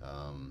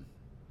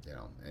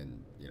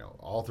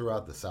 All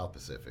throughout the South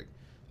Pacific.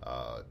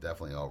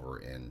 Definitely over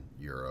in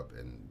Europe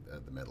and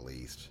the Middle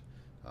East.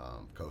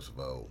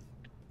 Kosovo,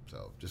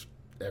 so just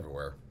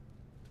everywhere.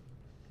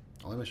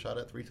 Only been shot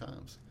at 3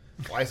 times.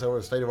 Twice over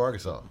the state of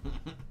Arkansas.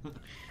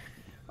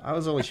 I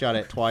was only shot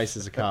at twice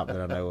as a cop that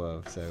I know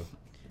of, so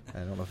I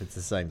don't know if it's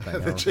the same thing. I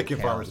don't The know if chicken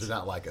it farmers counts. do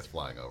not like us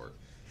flying over.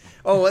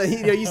 Oh, well,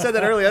 you said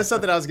that earlier. That's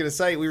something I was going to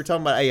say. We were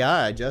talking about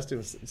AI. Justin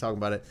was talking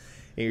about it.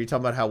 And you're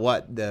talking about how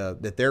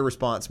that their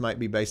response might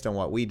be based on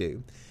what we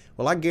do.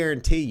 Well, I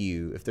guarantee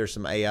you, if there's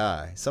some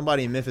AI,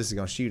 somebody in Memphis is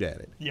going to shoot at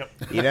it. Yep.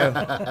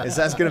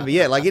 That's going to be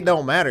it. Like, it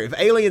don't matter. If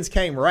aliens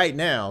came right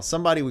now,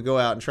 somebody would go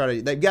out and try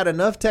to. They've got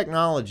enough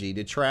technology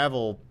to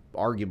travel,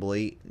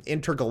 arguably,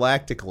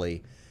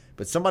 intergalactically,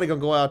 But somebody gonna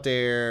go out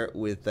there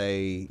with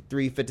a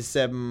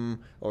 357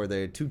 or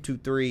the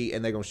 223,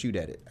 and they're gonna shoot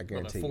at it. I Or the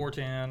guarantee you.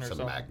 410 or Some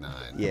something. Mac 9.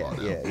 Yeah, Come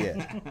on yeah, now.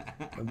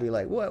 yeah. I'll be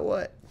like,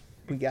 what?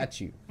 We got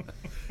you.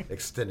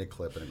 Extended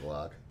clip and a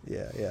Glock.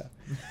 Yeah.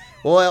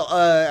 Well,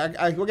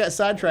 we got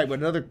sidetracked, but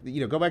another,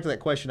 go back to that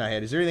question I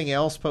had. Is there anything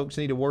else folks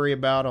need to worry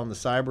about on the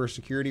cyber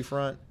security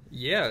front?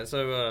 Yeah,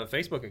 so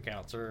Facebook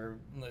accounts are.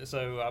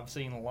 So I've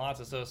seen lots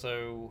of stuff.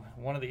 So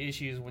one of the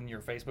issues when your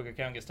Facebook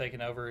account gets taken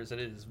over is that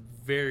it is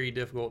very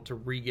difficult to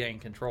regain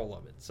control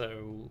of it.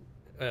 So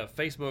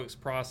Facebook's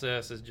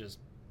process is just,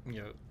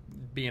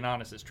 being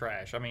honest, is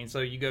trash. I mean, so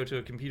you go to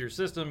a computer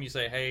system, you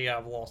say, "Hey,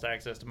 I've lost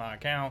access to my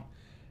account."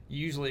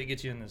 Usually it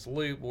gets you in this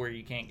loop where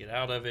you can't get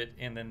out of it,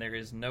 and then there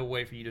is no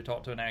way for you to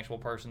talk to an actual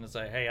person to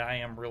say, "Hey, I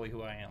am really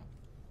who I am."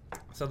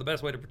 So the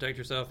best way to protect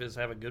yourself is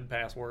have a good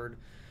password.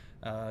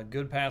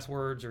 Good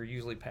passwords are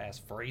usually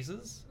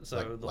passphrases.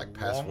 So like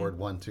password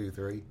 1, 2,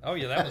 3. Oh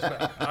yeah, that was.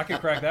 I could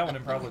crack that one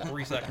in probably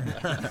 3 seconds.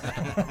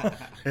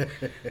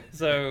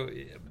 So,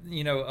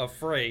 a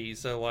phrase.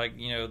 So like,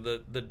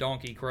 the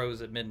donkey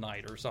crows at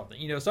midnight or something.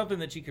 Something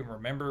that you can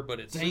remember, but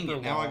it's Dang super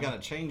it, now long. I gotta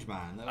change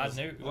mine. That was...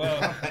 I knew.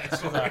 Well,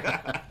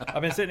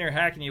 I've been sitting here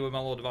hacking you with my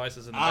little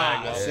devices in the bag.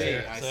 I while see.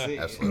 here, I so- see.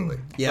 Absolutely.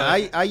 Yeah,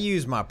 I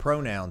use my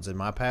pronouns in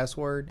my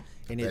password,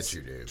 and Bet it's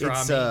you do. it's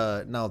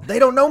Try no, they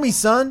don't know me,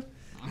 son.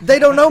 They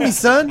don't know me,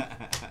 son.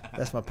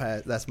 That's my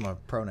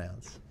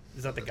pronouns.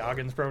 Is that the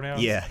Goggins pronoun?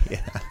 Yeah.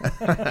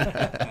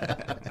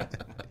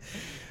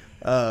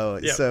 Oh,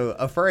 Yep. so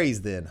a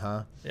phrase then,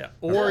 huh? Yeah.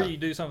 Or Yeah. you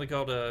do something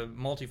called a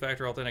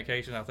multi-factor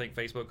authentication. I think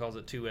Facebook calls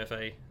it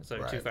 2FA, so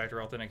Right.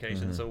 two-factor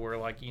authentication. So we're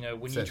like, when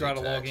you Sends try you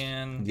to log text.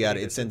 in,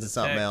 It sends it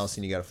something text. else,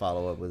 and you got to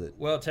follow up with it.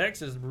 Well,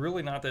 text is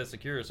really not that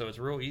secure, so it's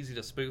real easy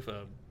to spoof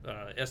a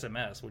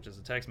SMS, which is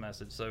a text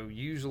message. So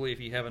usually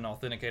if you have an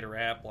authenticator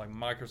app, like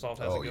Microsoft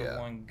has a good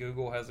one,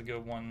 Google has a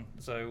good one,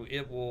 so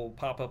it will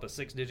pop up a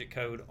 6-digit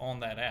code on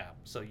that app.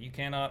 So you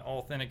cannot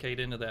authenticate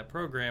into that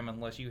program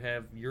unless you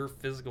have your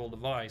physical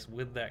device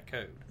with that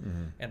code.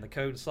 And the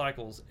code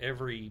cycles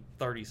every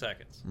 30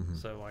 seconds.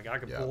 So like I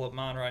could pull up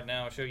mine right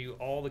now, show you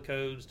all the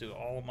codes to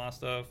all of my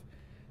stuff,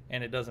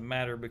 and it doesn't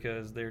matter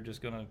because they're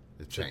just going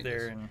to sit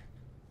there. And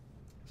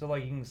so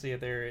like you can see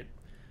it there,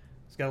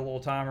 it's got a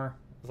little timer.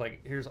 It's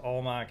like, here's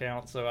all my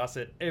accounts. So I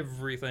set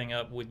everything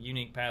up with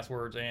unique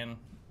passwords and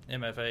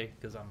MFA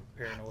because I'm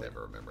paranoid.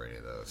 Never remember any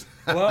of those.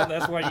 Well,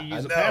 that's why you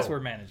use a No.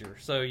 password manager.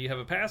 So you have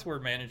a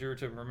password manager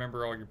to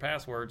remember all your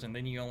passwords, and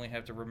then you only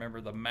have to remember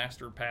the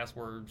master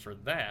password for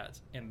that,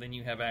 and then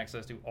you have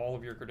access to all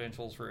of your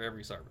credentials for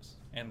every service.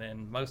 And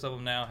then most of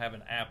them now have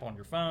an app on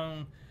your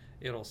phone.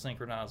 It'll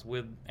synchronize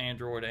with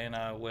Android and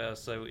iOS.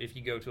 So if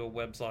you go to a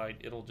website,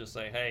 it'll just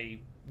say,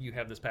 "Hey, you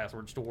have this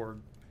password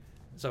stored."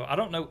 So I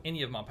don't know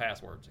any of my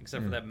passwords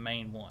except for that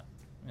main one.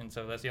 And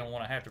so that's the only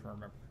one I have to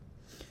remember.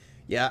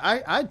 Yeah,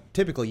 I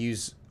typically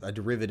use a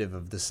derivative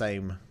of the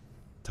same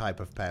type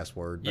of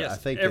password. But Yes, I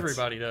think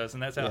everybody does,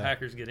 and that's how yeah.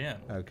 hackers get in.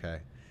 Okay.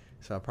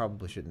 So I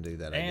probably shouldn't do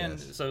that, I And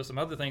guess. so some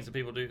other things that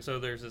people do. So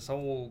there's this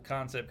whole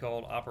concept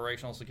called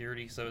operational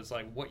security. So it's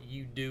like what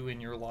you do in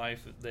your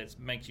life that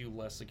makes you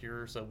less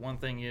secure. So one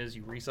thing is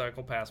you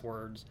recycle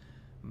passwords.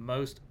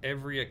 Most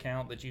every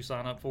account that you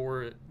sign up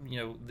for,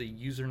 the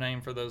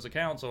username for those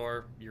accounts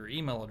are your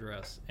email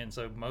address. And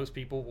so most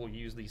people will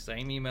use the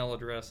same email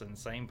address and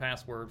same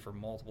password for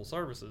multiple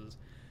services.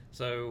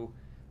 So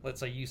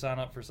let's say you sign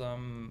up for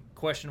some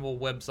questionable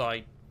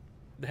website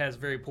that has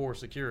very poor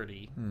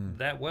security.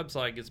 That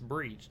website gets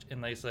breached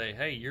and they say,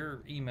 "Hey,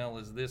 your email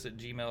is this at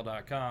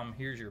gmail.com.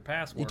 Here's your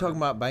password." You talking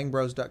about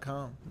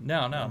bangbros.com?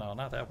 No,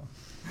 not that one.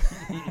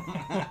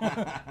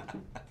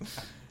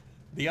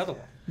 The other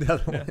one. The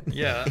other one.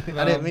 Yeah.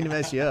 I didn't mean to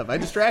mess you up. Got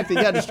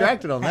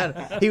distracted on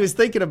that. He was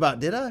thinking about,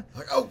 did I?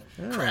 Like, oh,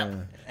 crap.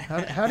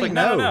 How do you Like,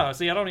 know? no.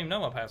 See, I don't even know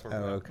my password. Oh,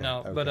 for that. okay, No,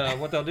 okay. but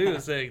what they'll do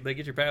is they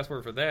get your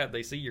password for that.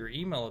 They see your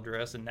email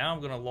address, and now I'm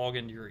going to log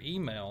into your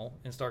email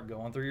and start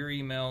going through your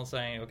email,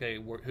 saying, "Okay,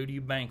 who do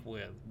you bank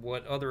with?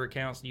 What other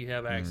accounts do you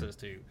have access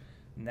to?"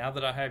 Now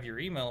that I have your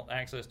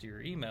access to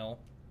your email,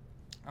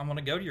 I'm going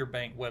to go to your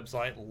bank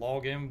website,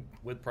 log in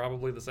with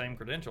probably the same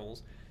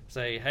credentials.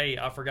 Say, "Hey,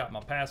 I forgot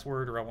my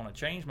password," or "I want to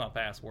change my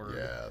password."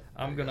 Yeah,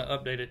 I'm going to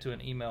update it to an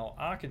email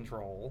I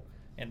control,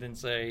 and then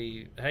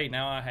say, "Hey,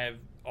 now I have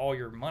all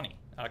your money.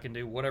 I can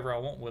do whatever I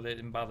want with it."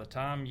 And by the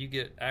time you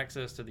get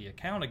access to the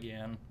account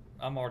again,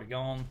 I'm already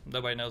gone.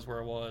 Nobody knows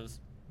where I was,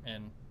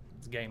 and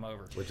it's game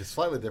over. Which is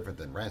slightly different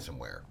than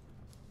ransomware.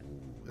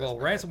 Ooh, that's Well,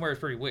 bad. ransomware is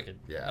pretty wicked.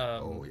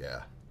 Yeah.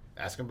 Yeah.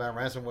 Ask them about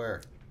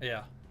ransomware.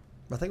 Yeah.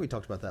 I think we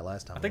talked about that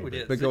last time. I think a we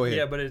little did. bit. But go ahead.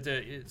 Yeah, but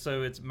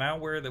it's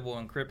malware that will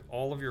encrypt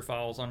all of your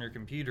files on your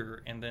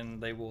computer, and then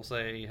they will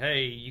say,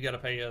 "Hey, you got to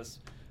pay us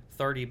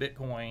 30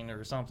 Bitcoin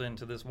or something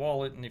to this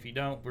wallet, and if you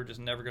don't, we're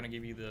just never going to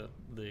give you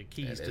the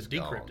keys to it's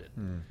decrypt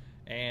gone.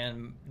 it."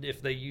 And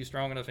if they use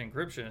strong enough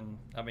encryption,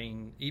 I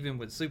mean, even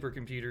with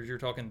supercomputers, you're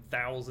talking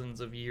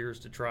thousands of years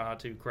to try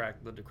to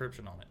crack the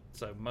decryption on it.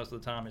 So most of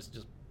the time, it's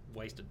just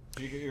wasted.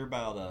 Did you hear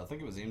about, I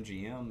think it was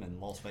MGM in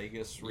Las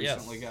Vegas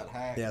recently got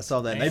hacked? Yeah, I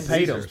saw that. And And they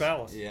paid Caesar's them.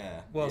 Palace.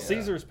 Yeah. Well, yeah.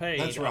 Caesar's paid.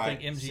 That's right. I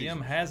think MGM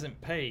Caesar's.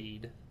 hasn't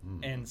paid,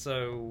 and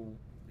so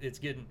it's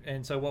getting.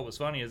 And so what was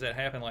funny is that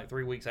happened like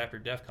 3 weeks after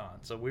DEF CON.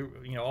 So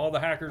all the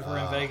hackers were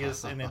in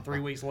Vegas, and then 3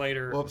 weeks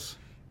later. Whoops.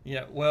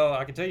 Yeah, well,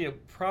 I can tell you,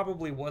 it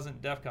probably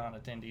wasn't DEF CON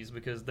attendees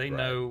because they Right.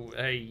 know,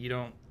 hey, you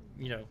don't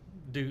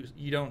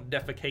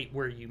defecate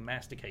where you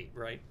masticate,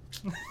 right?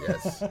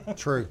 Yes.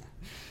 True.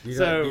 You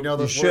So- know, You those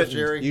words, shouldn't.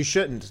 Jerry? You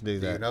shouldn't do Do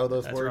that. you know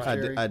those That's words, right.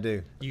 Jerry? I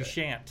do. You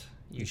shan't.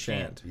 You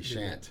shan't. You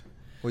shan't.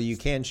 Well, you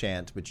can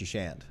chant, but you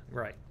shan't.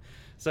 Right.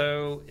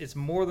 So it's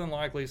more than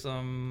likely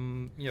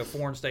some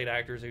foreign state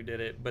actors who did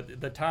it,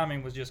 but the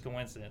timing was just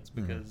coincidence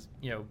because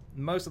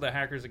most of the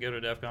hackers that go to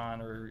DEF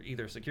CON are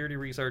either security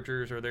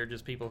researchers or they're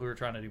just people who are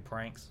trying to do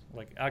pranks.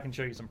 Like I can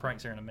show you some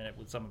pranks here in a minute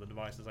with some of the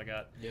devices I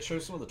got. Yeah, show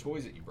some of the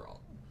toys that you brought.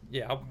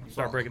 Yeah, I'll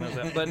start breaking those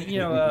up.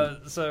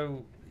 But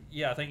so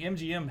yeah, I think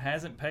MGM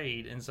hasn't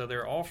paid, and so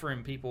they're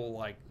offering people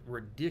like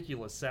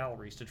ridiculous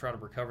salaries to try to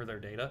recover their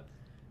data.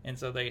 And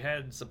so they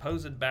had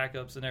supposed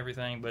backups and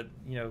everything, but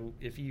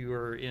if you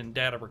are in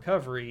data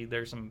recovery,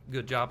 there's some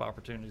good job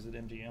opportunities at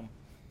MGM.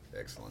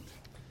 Excellent.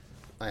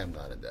 I am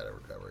not in data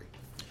recovery.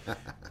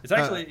 It's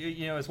actually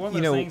it's one of those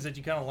you know- things that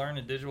you kind of learn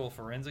in digital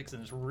forensics,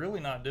 and it's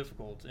really not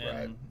difficult. And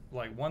Right.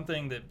 like one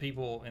thing that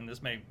people, and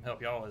this may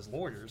help y'all as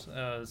lawyers,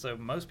 so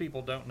most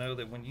people don't know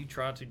that when you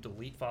try to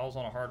delete files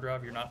on a hard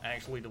drive, you're not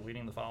actually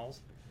deleting the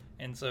files.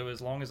 And so as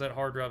long as that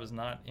hard drive is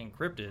not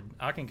encrypted,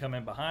 I can come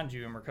in behind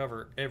you and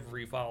recover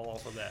every file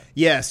off of that.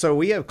 Yeah, so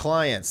we have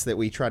clients that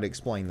we try to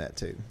explain that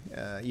to.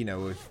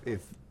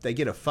 If they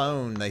get a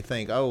phone, they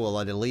think, oh, well,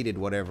 I deleted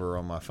whatever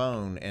on my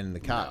phone, and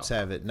the cops No,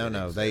 have it. No,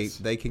 it they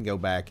exists. can go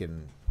back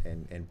and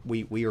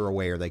we are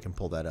aware they can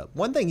pull that up.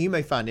 One thing you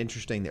may find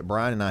interesting that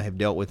Brian and I have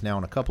dealt with now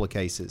in a couple of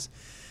cases,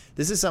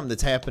 this is something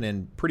that's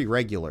happening pretty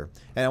regular.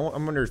 And I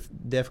wonder if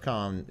DEF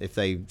CON, if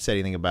they said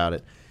anything about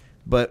it.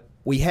 But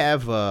we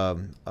have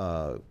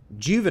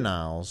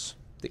juveniles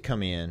that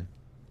come in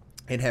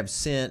and have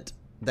sent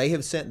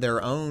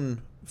their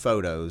own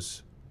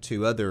photos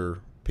to other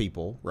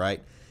people,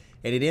 right?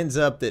 And it ends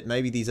up that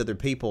maybe these other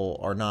people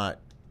are not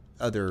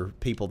other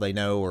people they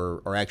know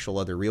or actual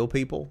other real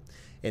people.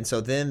 And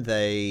so then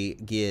they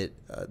get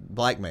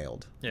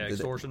blackmailed. Yeah,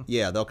 extortion.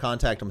 Yeah, they'll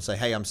contact them and say,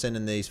 hey, I'm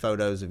sending these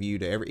photos of you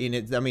to every... And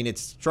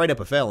it's straight up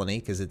a felony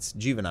because it's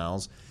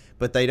juveniles.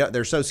 But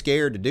they're so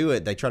scared to do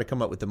it, they try to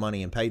come up with the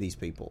money and pay these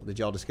people. Did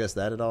y'all discuss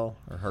that at all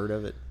or heard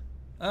of it?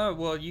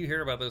 Well, you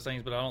hear about those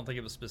things, but I don't think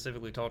it was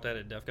specifically taught that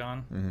at DEF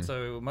CON. Mm-hmm.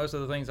 So most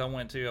of the things I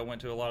went to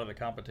a lot of the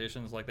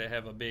competitions. Like they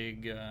have a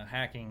big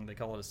hacking, they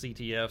call it a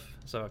CTF,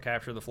 so a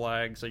capture the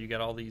flag. So you got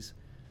all these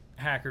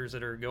hackers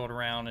that are going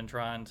around and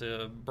trying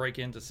to break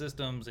into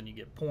systems, and you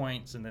get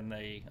points, and then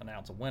they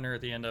announce a winner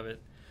at the end of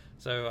it.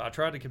 So I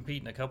tried to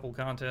compete in a couple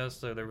contests.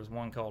 So there was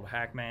one called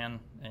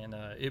Hackman, and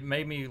it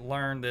made me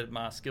learn that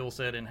my skill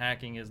set in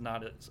hacking is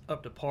not as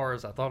up to par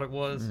as I thought it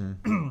was.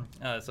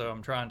 Mm-hmm. So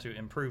I'm trying to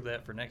improve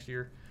that for next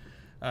year.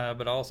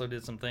 But I also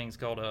did some things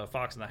called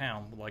Fox and the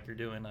Hound, like you're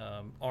doing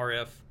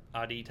RF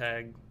ID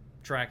tag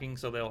tracking.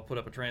 So they'll put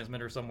up a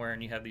transmitter somewhere,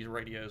 and you have these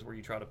radios where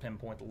you try to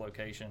pinpoint the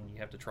location. You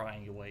have to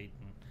triangulate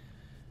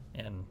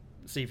and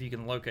see if you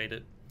can locate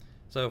it.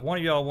 So if one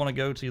of y'all want to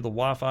go to the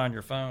Wi-Fi on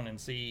your phone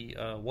and see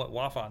what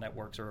Wi-Fi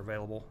networks are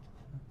available.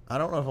 I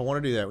don't know if I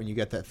want to do that when you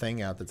got that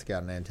thing out that's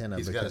got an antenna.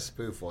 He's got a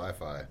spoof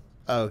Wi-Fi.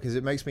 Oh, because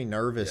it makes me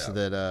nervous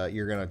Yeah. that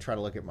you're going to try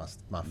to look at my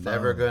phone.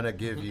 Never gonna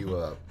give you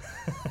up.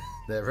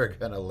 Never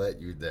gonna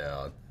let you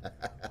down.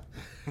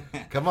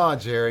 Come on,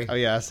 Jerry. Oh,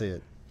 yeah, I see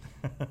it.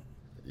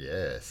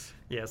 Yes.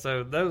 Yeah,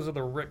 so those are the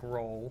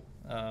Rickroll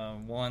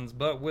ones.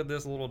 But with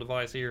this little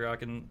device here, I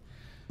can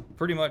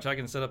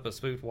set up a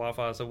spoofed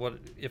Wi-Fi. So what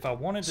if I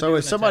wanted to? So do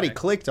if an somebody attack-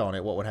 clicked on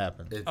it, what would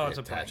happen? It, Oh, it it's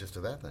a prank. attaches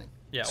to that thing.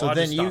 Yeah, So well, I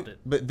then just you, stopped it.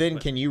 but then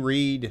can you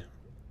read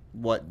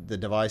what the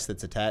device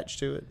that's attached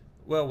to it?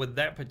 Well, with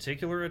that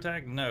particular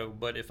attack, no.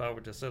 But if I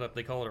were to set up,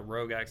 they call it a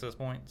rogue access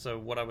point. So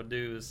what I would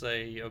do is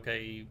say,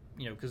 okay,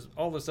 because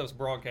all this stuff's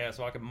broadcast,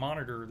 so I can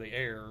monitor the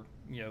air,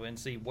 and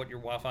see what your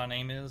Wi-Fi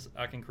name is.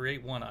 I can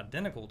create one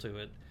identical to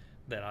it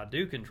that I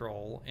do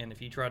control. And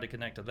if you try to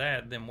connect to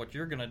that, then what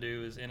you're going to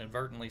do is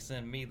inadvertently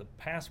send me the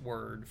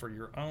password for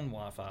your own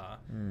Wi-Fi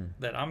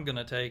that I'm going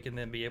to take and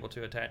then be able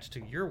to attach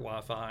to your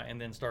Wi-Fi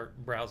and then start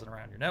browsing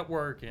around your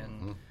network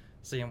and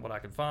seeing what I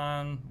can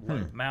find,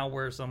 load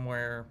malware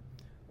somewhere.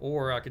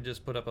 Or I could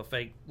just put up a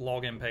fake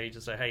login page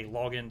and say, "Hey,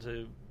 log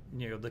into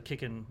the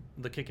kicking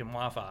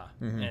Wi-Fi,"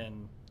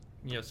 and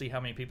see how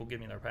many people give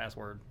me their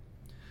password.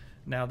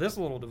 Now this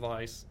little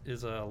device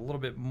is a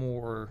little bit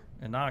more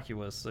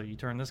innocuous. So you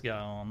turn this guy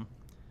on,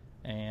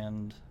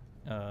 and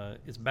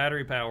it's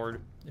battery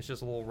powered. It's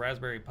just a little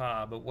Raspberry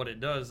Pi, but what it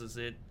does is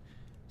it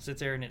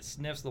sits there and it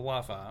sniffs the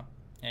Wi-Fi,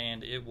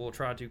 and it will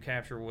try to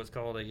capture what's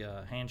called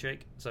a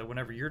handshake. So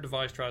whenever your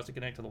device tries to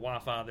connect to the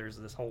Wi-Fi, there's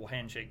this whole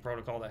handshake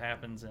protocol that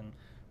happens, and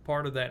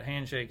part of that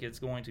handshake, it's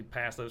going to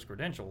pass those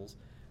credentials.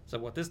 So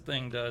what this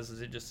thing does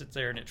is it just sits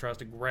there and it tries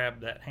to grab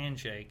that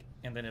handshake,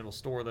 and then it'll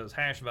store those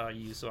hash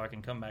values so I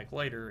can come back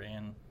later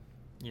and,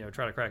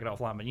 try to crack it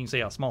offline. But you can see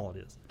how small it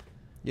is.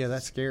 Yeah,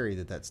 that's scary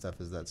that stuff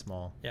is that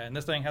small. Yeah, and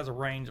this thing has a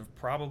range of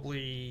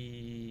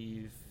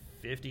probably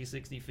 50,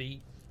 60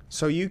 feet.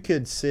 So you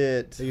could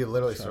sit... So you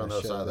literally sit on the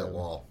other side of that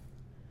wall.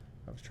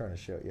 I was trying to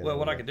show you. Well,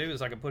 what I could do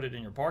is I could put it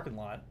in your parking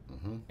lot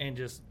and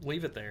just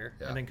leave it there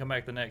and then come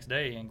back the next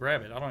day and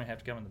grab it. I don't even have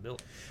to come in the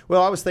building.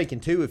 Well, I was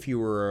thinking, too, if you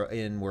were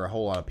in where a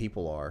whole lot of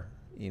people are,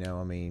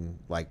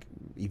 like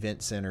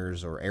event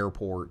centers or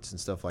airports and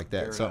stuff like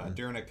that.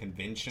 During a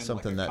convention.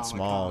 Something like that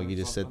small, you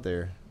just sit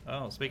there.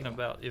 Oh, speaking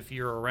about if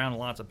you're around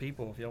lots of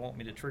people, if y'all want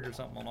me to trigger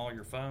something on all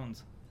your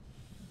phones,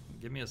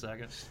 give me a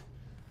second.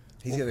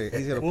 He's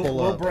gonna pull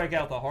We'll up. break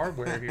out the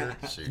hardware here.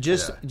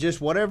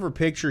 Just whatever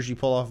pictures you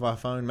pull off my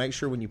phone, make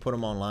sure when you put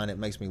them online, it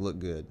makes me look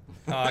good.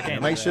 Oh, I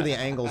can't make sure the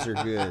angles are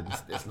good.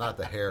 It's not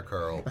the hair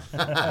curl.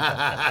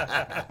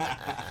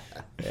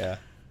 Yeah.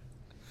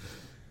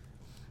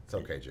 It's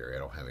okay, Jerry. I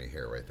don't have any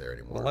hair right there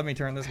anymore. Well, let me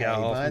turn this guy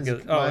off.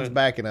 Mine's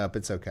backing up.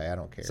 It's okay. I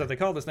don't care. So they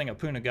call this thing a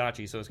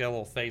punagachi. So it's got a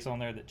little face on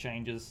there that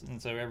changes,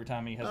 and so every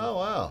time he has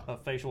a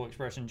facial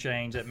expression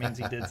change, that means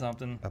he did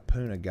something. A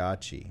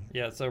punagachi.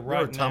 Yeah. So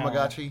right now,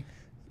 Tamagotchi.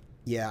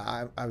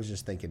 Yeah, I was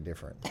just thinking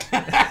different.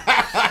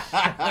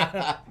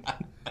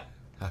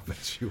 I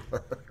bet you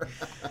were.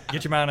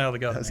 Get your mind out of the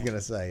gutter. I was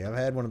gonna say I've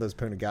had one of those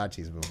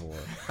punagachis before.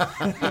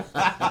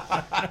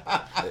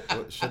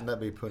 Shouldn't that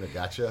be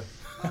punagacha?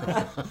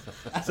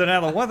 So now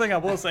the one thing I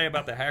will say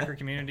about the hacker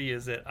community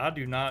is that I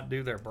do not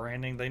do their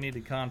branding. They need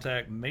to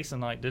contact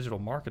Masonite Digital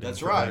Marketing.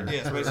 That's right.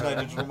 Yes, Masonite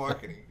Digital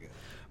Marketing.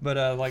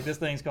 But like this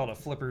thing's called a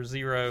Flipper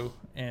Zero,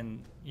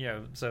 and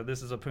so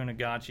this is a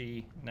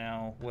punagachi.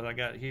 Now what I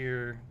got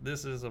here,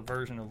 this is a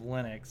version of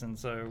Linux, and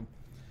so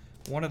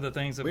one of the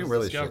things that we was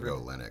really discovered, should go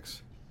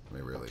Linux. We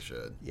really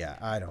should. Yeah,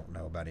 I don't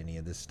know about any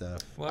of this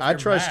stuff. Well, I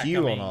trust Mac, you I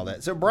on mean, all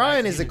that. So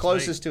Brian is the Mac's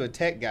closest to a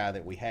tech guy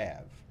that we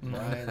have.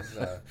 Brian's,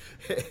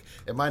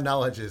 and my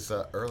knowledge is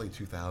early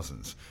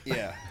 2000s.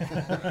 yeah.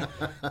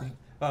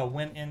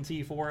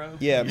 WinNT40.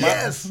 Yeah.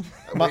 Yes.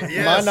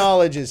 My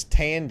knowledge is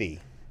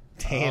Tandy.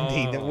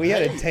 Tandy. Oh. We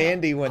had a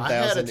Tandy 1000.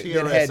 I had a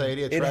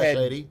TRS-80, a Trash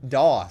 80.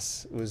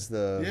 DOS was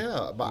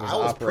the but I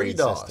was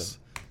pre-DOS.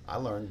 I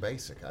learned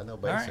BASIC. I know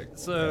BASIC. All right,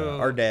 so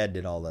our dad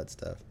did all that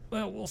stuff.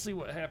 Well, we'll see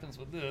what happens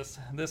with this.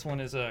 This one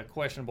is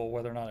questionable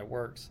whether or not it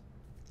works.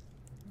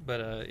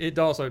 But it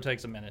also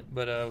takes a minute.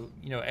 But,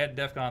 at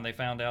DEF CON, they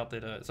found out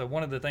that... so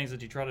one of the things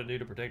that you try to do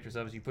to protect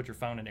yourself is you put your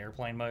phone in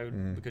airplane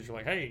mode because you're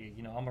like, hey,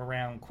 I'm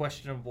around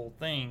questionable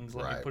things.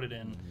 Let me put it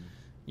in,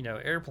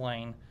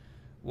 airplane.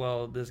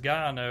 Well, this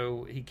guy I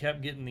know, he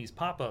kept getting these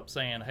pop-ups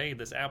saying, hey,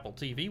 this Apple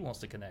TV wants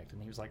to connect.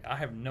 And he was like, I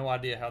have no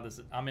idea how this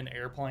is. I'm in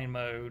airplane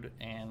mode.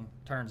 And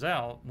turns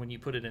out when you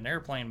put it in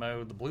airplane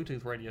mode, the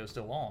Bluetooth radio is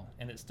still on.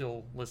 And it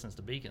still listens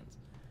to beacons.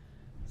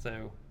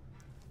 So,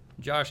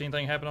 Josh,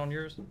 anything happen on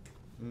yours?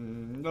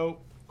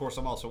 Nope. Of course,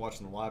 I'm also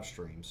watching the live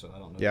stream, so I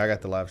don't know. Yeah, I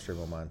got the live stream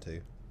on mine, too.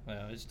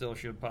 Well, it still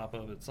should pop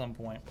up at some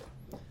point.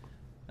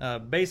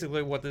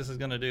 Basically, what this is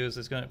going to do is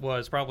it's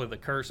probably the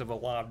curse of a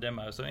live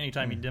demo. So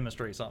anytime you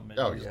demonstrate something,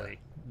 it usually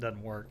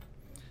doesn't work.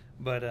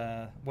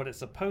 But what it's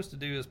supposed to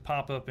do is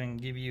pop up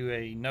and give you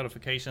a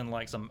notification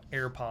like some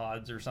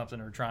AirPods or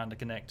something are trying to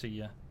connect to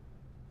you.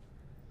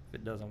 If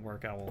it doesn't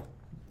work,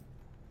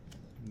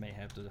 may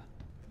have to...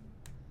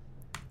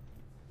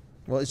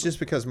 Well, it's just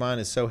because mine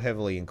is so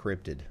heavily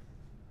encrypted.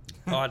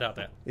 Oh, I doubt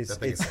that. It's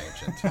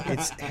ancient.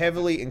 It's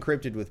heavily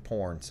encrypted with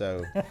porn,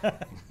 so,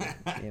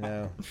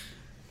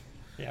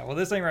 Yeah, well,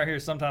 this thing right here,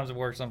 sometimes it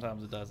works,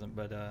 sometimes it doesn't.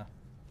 But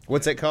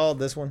what's it called,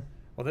 this one?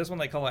 Well, this one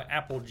they call it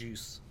Apple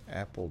Juice.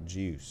 Apple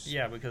Juice.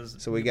 Yeah, because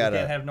so we can't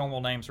have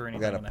normal names for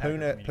anything. We got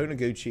a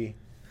Punaguchi,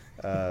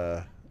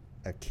 a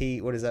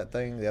key. What is that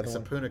thing? The other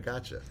one? It's a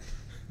Punagacha.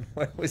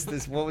 What was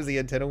this? What was the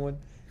antenna one?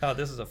 Oh,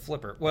 this is a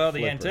flipper. Well,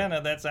 the antenna,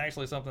 that's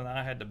actually something that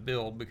I had to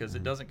build because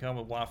it doesn't come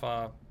with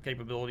Wi-Fi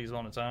capabilities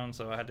on its own,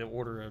 so I had to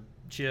order a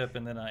chip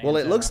and then an Well,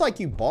 antenna. it looks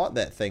like you bought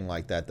that thing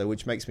like that, though,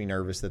 which makes me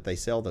nervous that they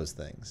sell those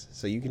things.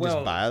 So you can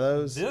just buy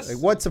those?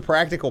 What's the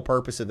practical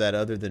purpose of that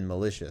other than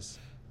malicious?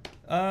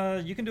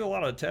 You can do a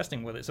lot of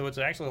testing with it. So it's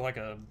actually like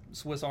a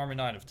Swiss Army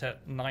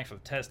knife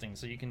of testing.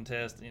 So you can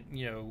test,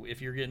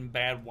 if you're getting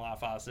bad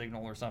Wi-Fi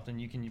signal or something,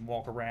 you can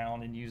walk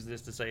around and use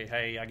this to say,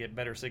 hey, I get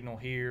better signal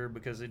here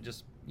because it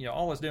just,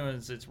 all it's doing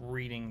is it's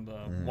reading the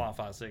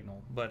Wi-Fi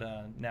signal. But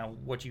now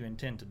what you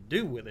intend to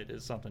do with it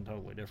is something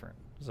totally different.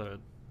 So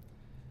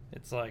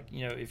it's like,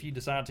 if you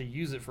decide to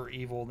use it for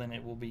evil, then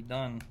it will be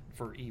done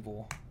for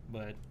evil.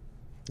 But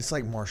it's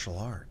like martial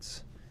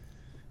arts.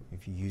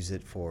 If you use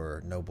it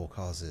for noble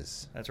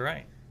causes, that's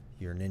right.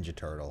 You're a Ninja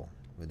Turtle,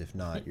 but if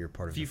not, you're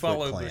part of the If you Foot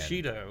follow Clan.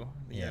 Bushido,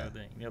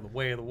 the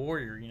way of the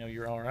warrior,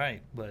 you're all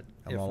right. But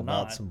I'm all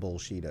about some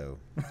bullshido.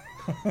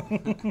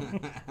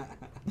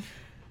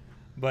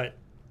 But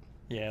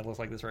Yeah, it looks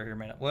like this right here,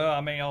 man. Well,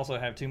 I may also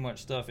have too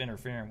much stuff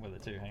interfering with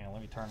it too. Hang on,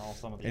 let me turn off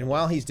some of the. And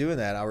while he's doing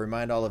that, I'll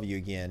remind all of you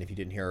again, if you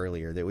didn't hear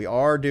earlier, that we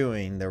are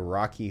doing the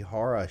Rocky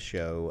Horror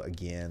Show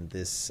again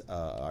this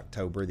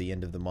October, the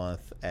end of the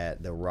month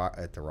at the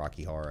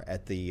Rocky Horror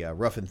at the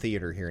Ruffin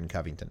Theater here in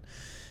Covington.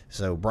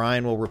 So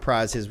Brian will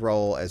reprise his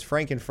role as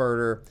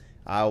Frankenfurter.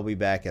 I will be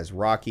back as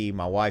Rocky.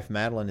 My wife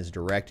Madeline is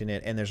directing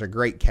it, and there's a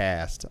great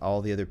cast.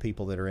 All the other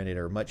people that are in it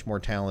are much more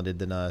talented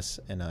than us,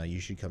 and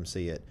you should come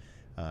see it.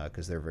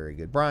 Because they're very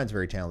good. Brian's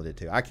very talented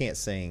too. I can't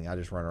sing. I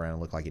just run around and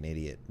look like an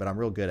idiot. But I'm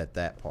real good at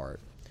that part.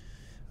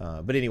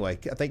 But anyway,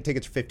 I think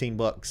tickets are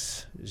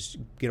 $15. Just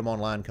get them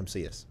online. Come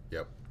see us.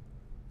 Yep.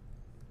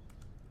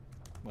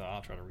 Well,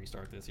 I'll try to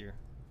restart this here.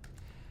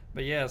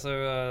 But yeah,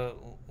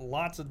 so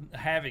lots of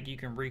havoc you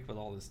can wreak with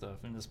all this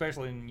stuff, and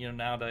especially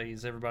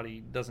nowadays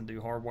everybody doesn't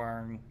do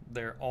hardwiring.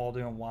 They're all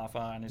doing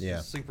Wi-Fi, and it's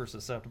just super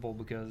susceptible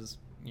because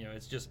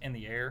it's just in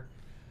the air.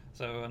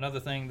 So another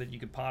thing that you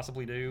could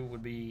possibly do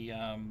would be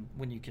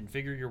when you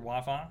configure your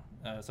Wi-Fi.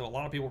 So a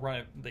lot of people run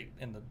it,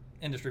 in the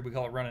industry we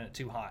call it running it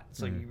too hot.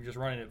 So you're just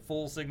running it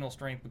full signal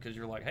strength because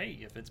you're like, hey,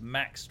 if it's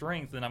max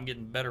strength, then I'm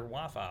getting better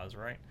Wi-Fi's,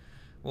 right?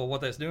 Well, what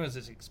that's doing is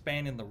it's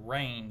expanding the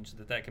range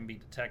that can be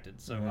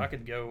detected. So I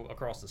could go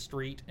across the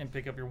street and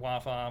pick up your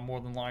Wi-Fi more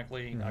than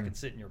likely. I could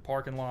sit in your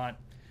parking lot.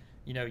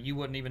 You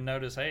wouldn't even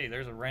notice, hey,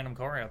 there's a random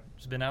car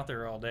that's been out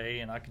there all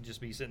day, and I could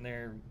just be sitting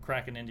there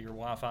cracking into your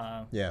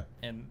Wi-Fi. Yeah.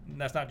 And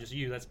that's not just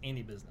you, that's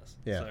any business.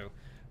 Yeah. So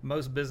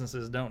most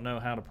businesses don't know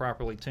how to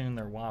properly tune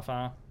their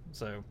Wi-Fi,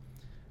 so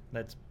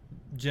that's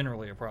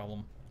generally a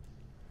problem.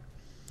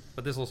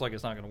 But this looks like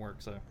it's not going to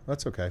work, so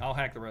That's okay. I'll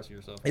hack the rest of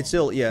your stuff. It's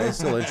still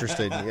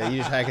interesting. Yeah, you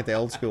just hack it the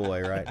old school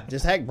way, right?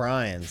 Just hack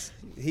Brian's.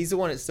 He's the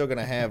one that's still going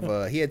to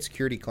have. He had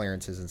security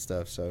clearances and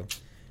stuff, so.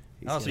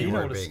 So you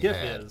know what a skiff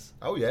is.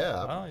 Oh,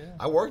 yeah. Oh, yeah.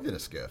 I worked in a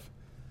skiff.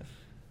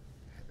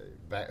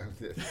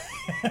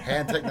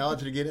 Hand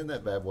technology to get in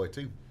that bad boy,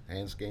 too.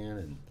 Hand scan.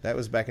 And that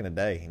was back in the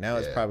day. Now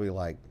it's probably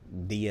like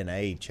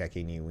DNA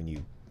checking you when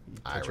you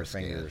touch your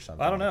finger scan or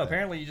something. I don't know. Like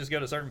Apparently you just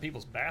go to certain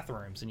people's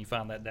bathrooms and you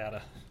find that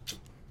data.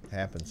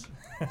 Happens.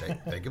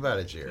 Think about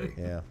it, Jerry.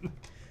 Yeah.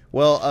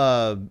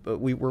 Well,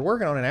 we're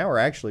working on an hour,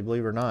 actually,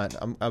 believe it or not.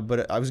 But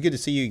it was good to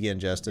see you again,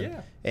 Justin.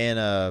 Yeah. And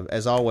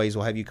as always,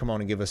 we'll have you come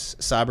on and give us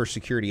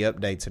cybersecurity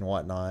updates and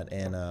whatnot.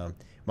 And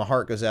my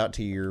heart goes out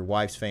to your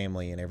wife's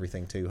family and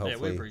everything, too, hopefully.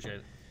 Yeah, we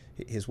appreciate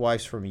it. His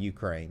wife's from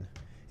Ukraine.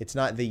 It's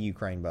not the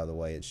Ukraine, by the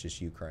way. It's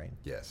just Ukraine.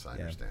 Yes, I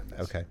understand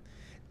that. Okay.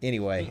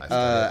 Anyway,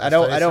 I I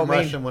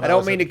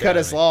don't mean to cut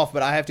us off,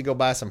 but I have to go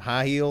buy some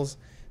high heels.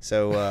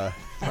 So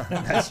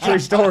that's a true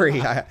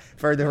story.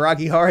 For the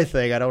Rocky Horror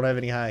thing, I don't have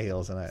any high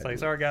heels, and It's like,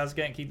 sorry guys,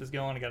 can't keep this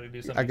going. I got to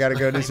do something. I got to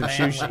go do some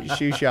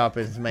shoe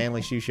shopping,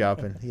 manly shoe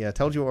shopping. Yeah, I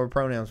told you what our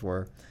pronouns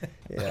were.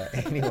 Yeah.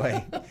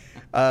 Anyway,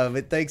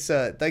 but thanks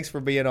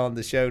for being on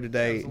the show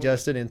today, Absolutely.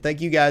 Justin, and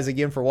thank you guys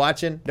again for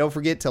watching. Don't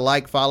forget to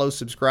like, follow,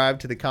 subscribe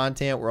to the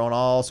content. We're on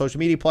all social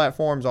media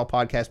platforms, all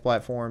podcast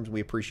platforms. We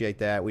appreciate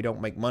that. We don't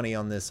make money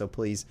on this, so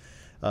please.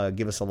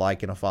 Give us a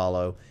like and a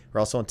follow. We're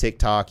also on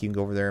TikTok. You can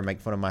go over there and make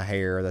fun of my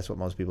hair. That's what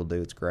most people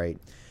do. It's great.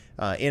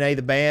 N.A.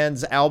 the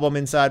Band's album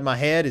Inside My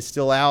Head is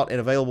still out and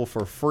available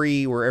for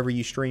free wherever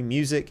you stream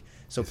music.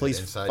 So please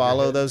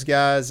follow those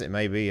guys. It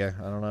may be. I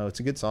don't know.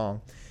 It's a good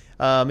song.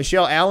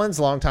 Michelle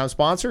Allen's longtime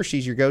sponsor.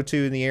 She's your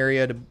go-to in the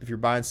area if you're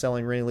buying,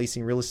 selling, renting,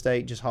 leasing real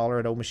estate. Just holler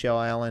at old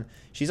Michelle Allen.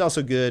 She's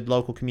also good,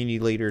 local community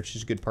leader.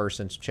 She's a good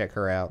person, so check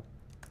her out.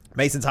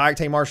 Mason's High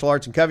Octane Martial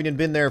Arts in Covington.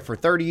 Been there for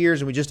 30 years,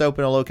 and we just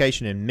opened a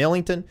location in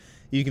Millington.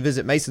 You can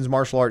visit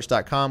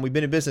masonsmartialarts.com. We've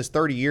been in business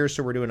 30 years,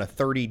 so we're doing a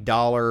 $30,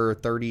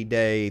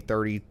 30-day,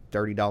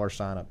 $30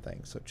 sign-up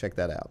thing. So check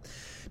that out.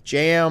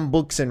 Jam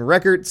Books and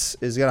Records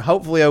is going to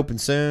hopefully open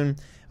soon.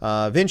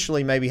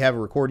 Eventually maybe have a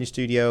recording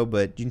studio,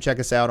 but you can check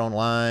us out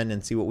online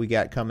and see what we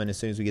got coming as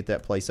soon as we get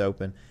that place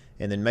open.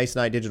 And then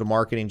Masonite Digital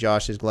Marketing,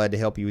 Josh is glad to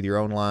help you with your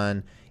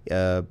online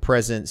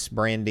presence,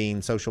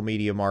 branding, social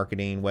media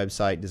marketing,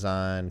 website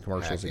design,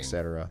 commercials,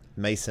 etc.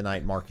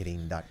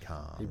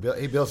 MasoniteMarketing.com.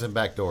 He builds in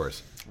back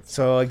doors.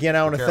 So, again,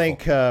 I want to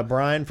thank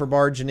Brian for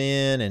barging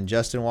in and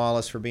Justin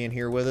Wallace for being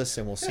here with us.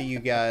 And we'll see you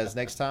guys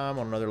next time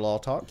on another Law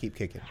Talk. Keep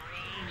kicking.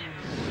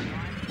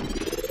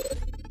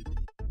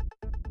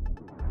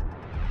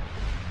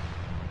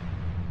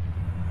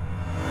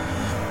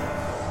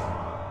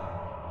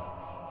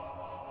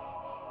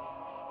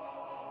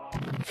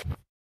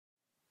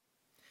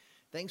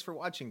 Thanks for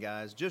watching,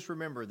 guys. Just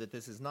remember that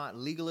this is not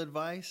legal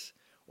advice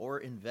or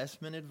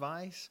investment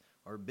advice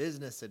or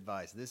business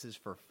advice. This is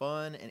for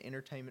fun and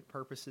entertainment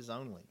purposes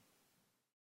only.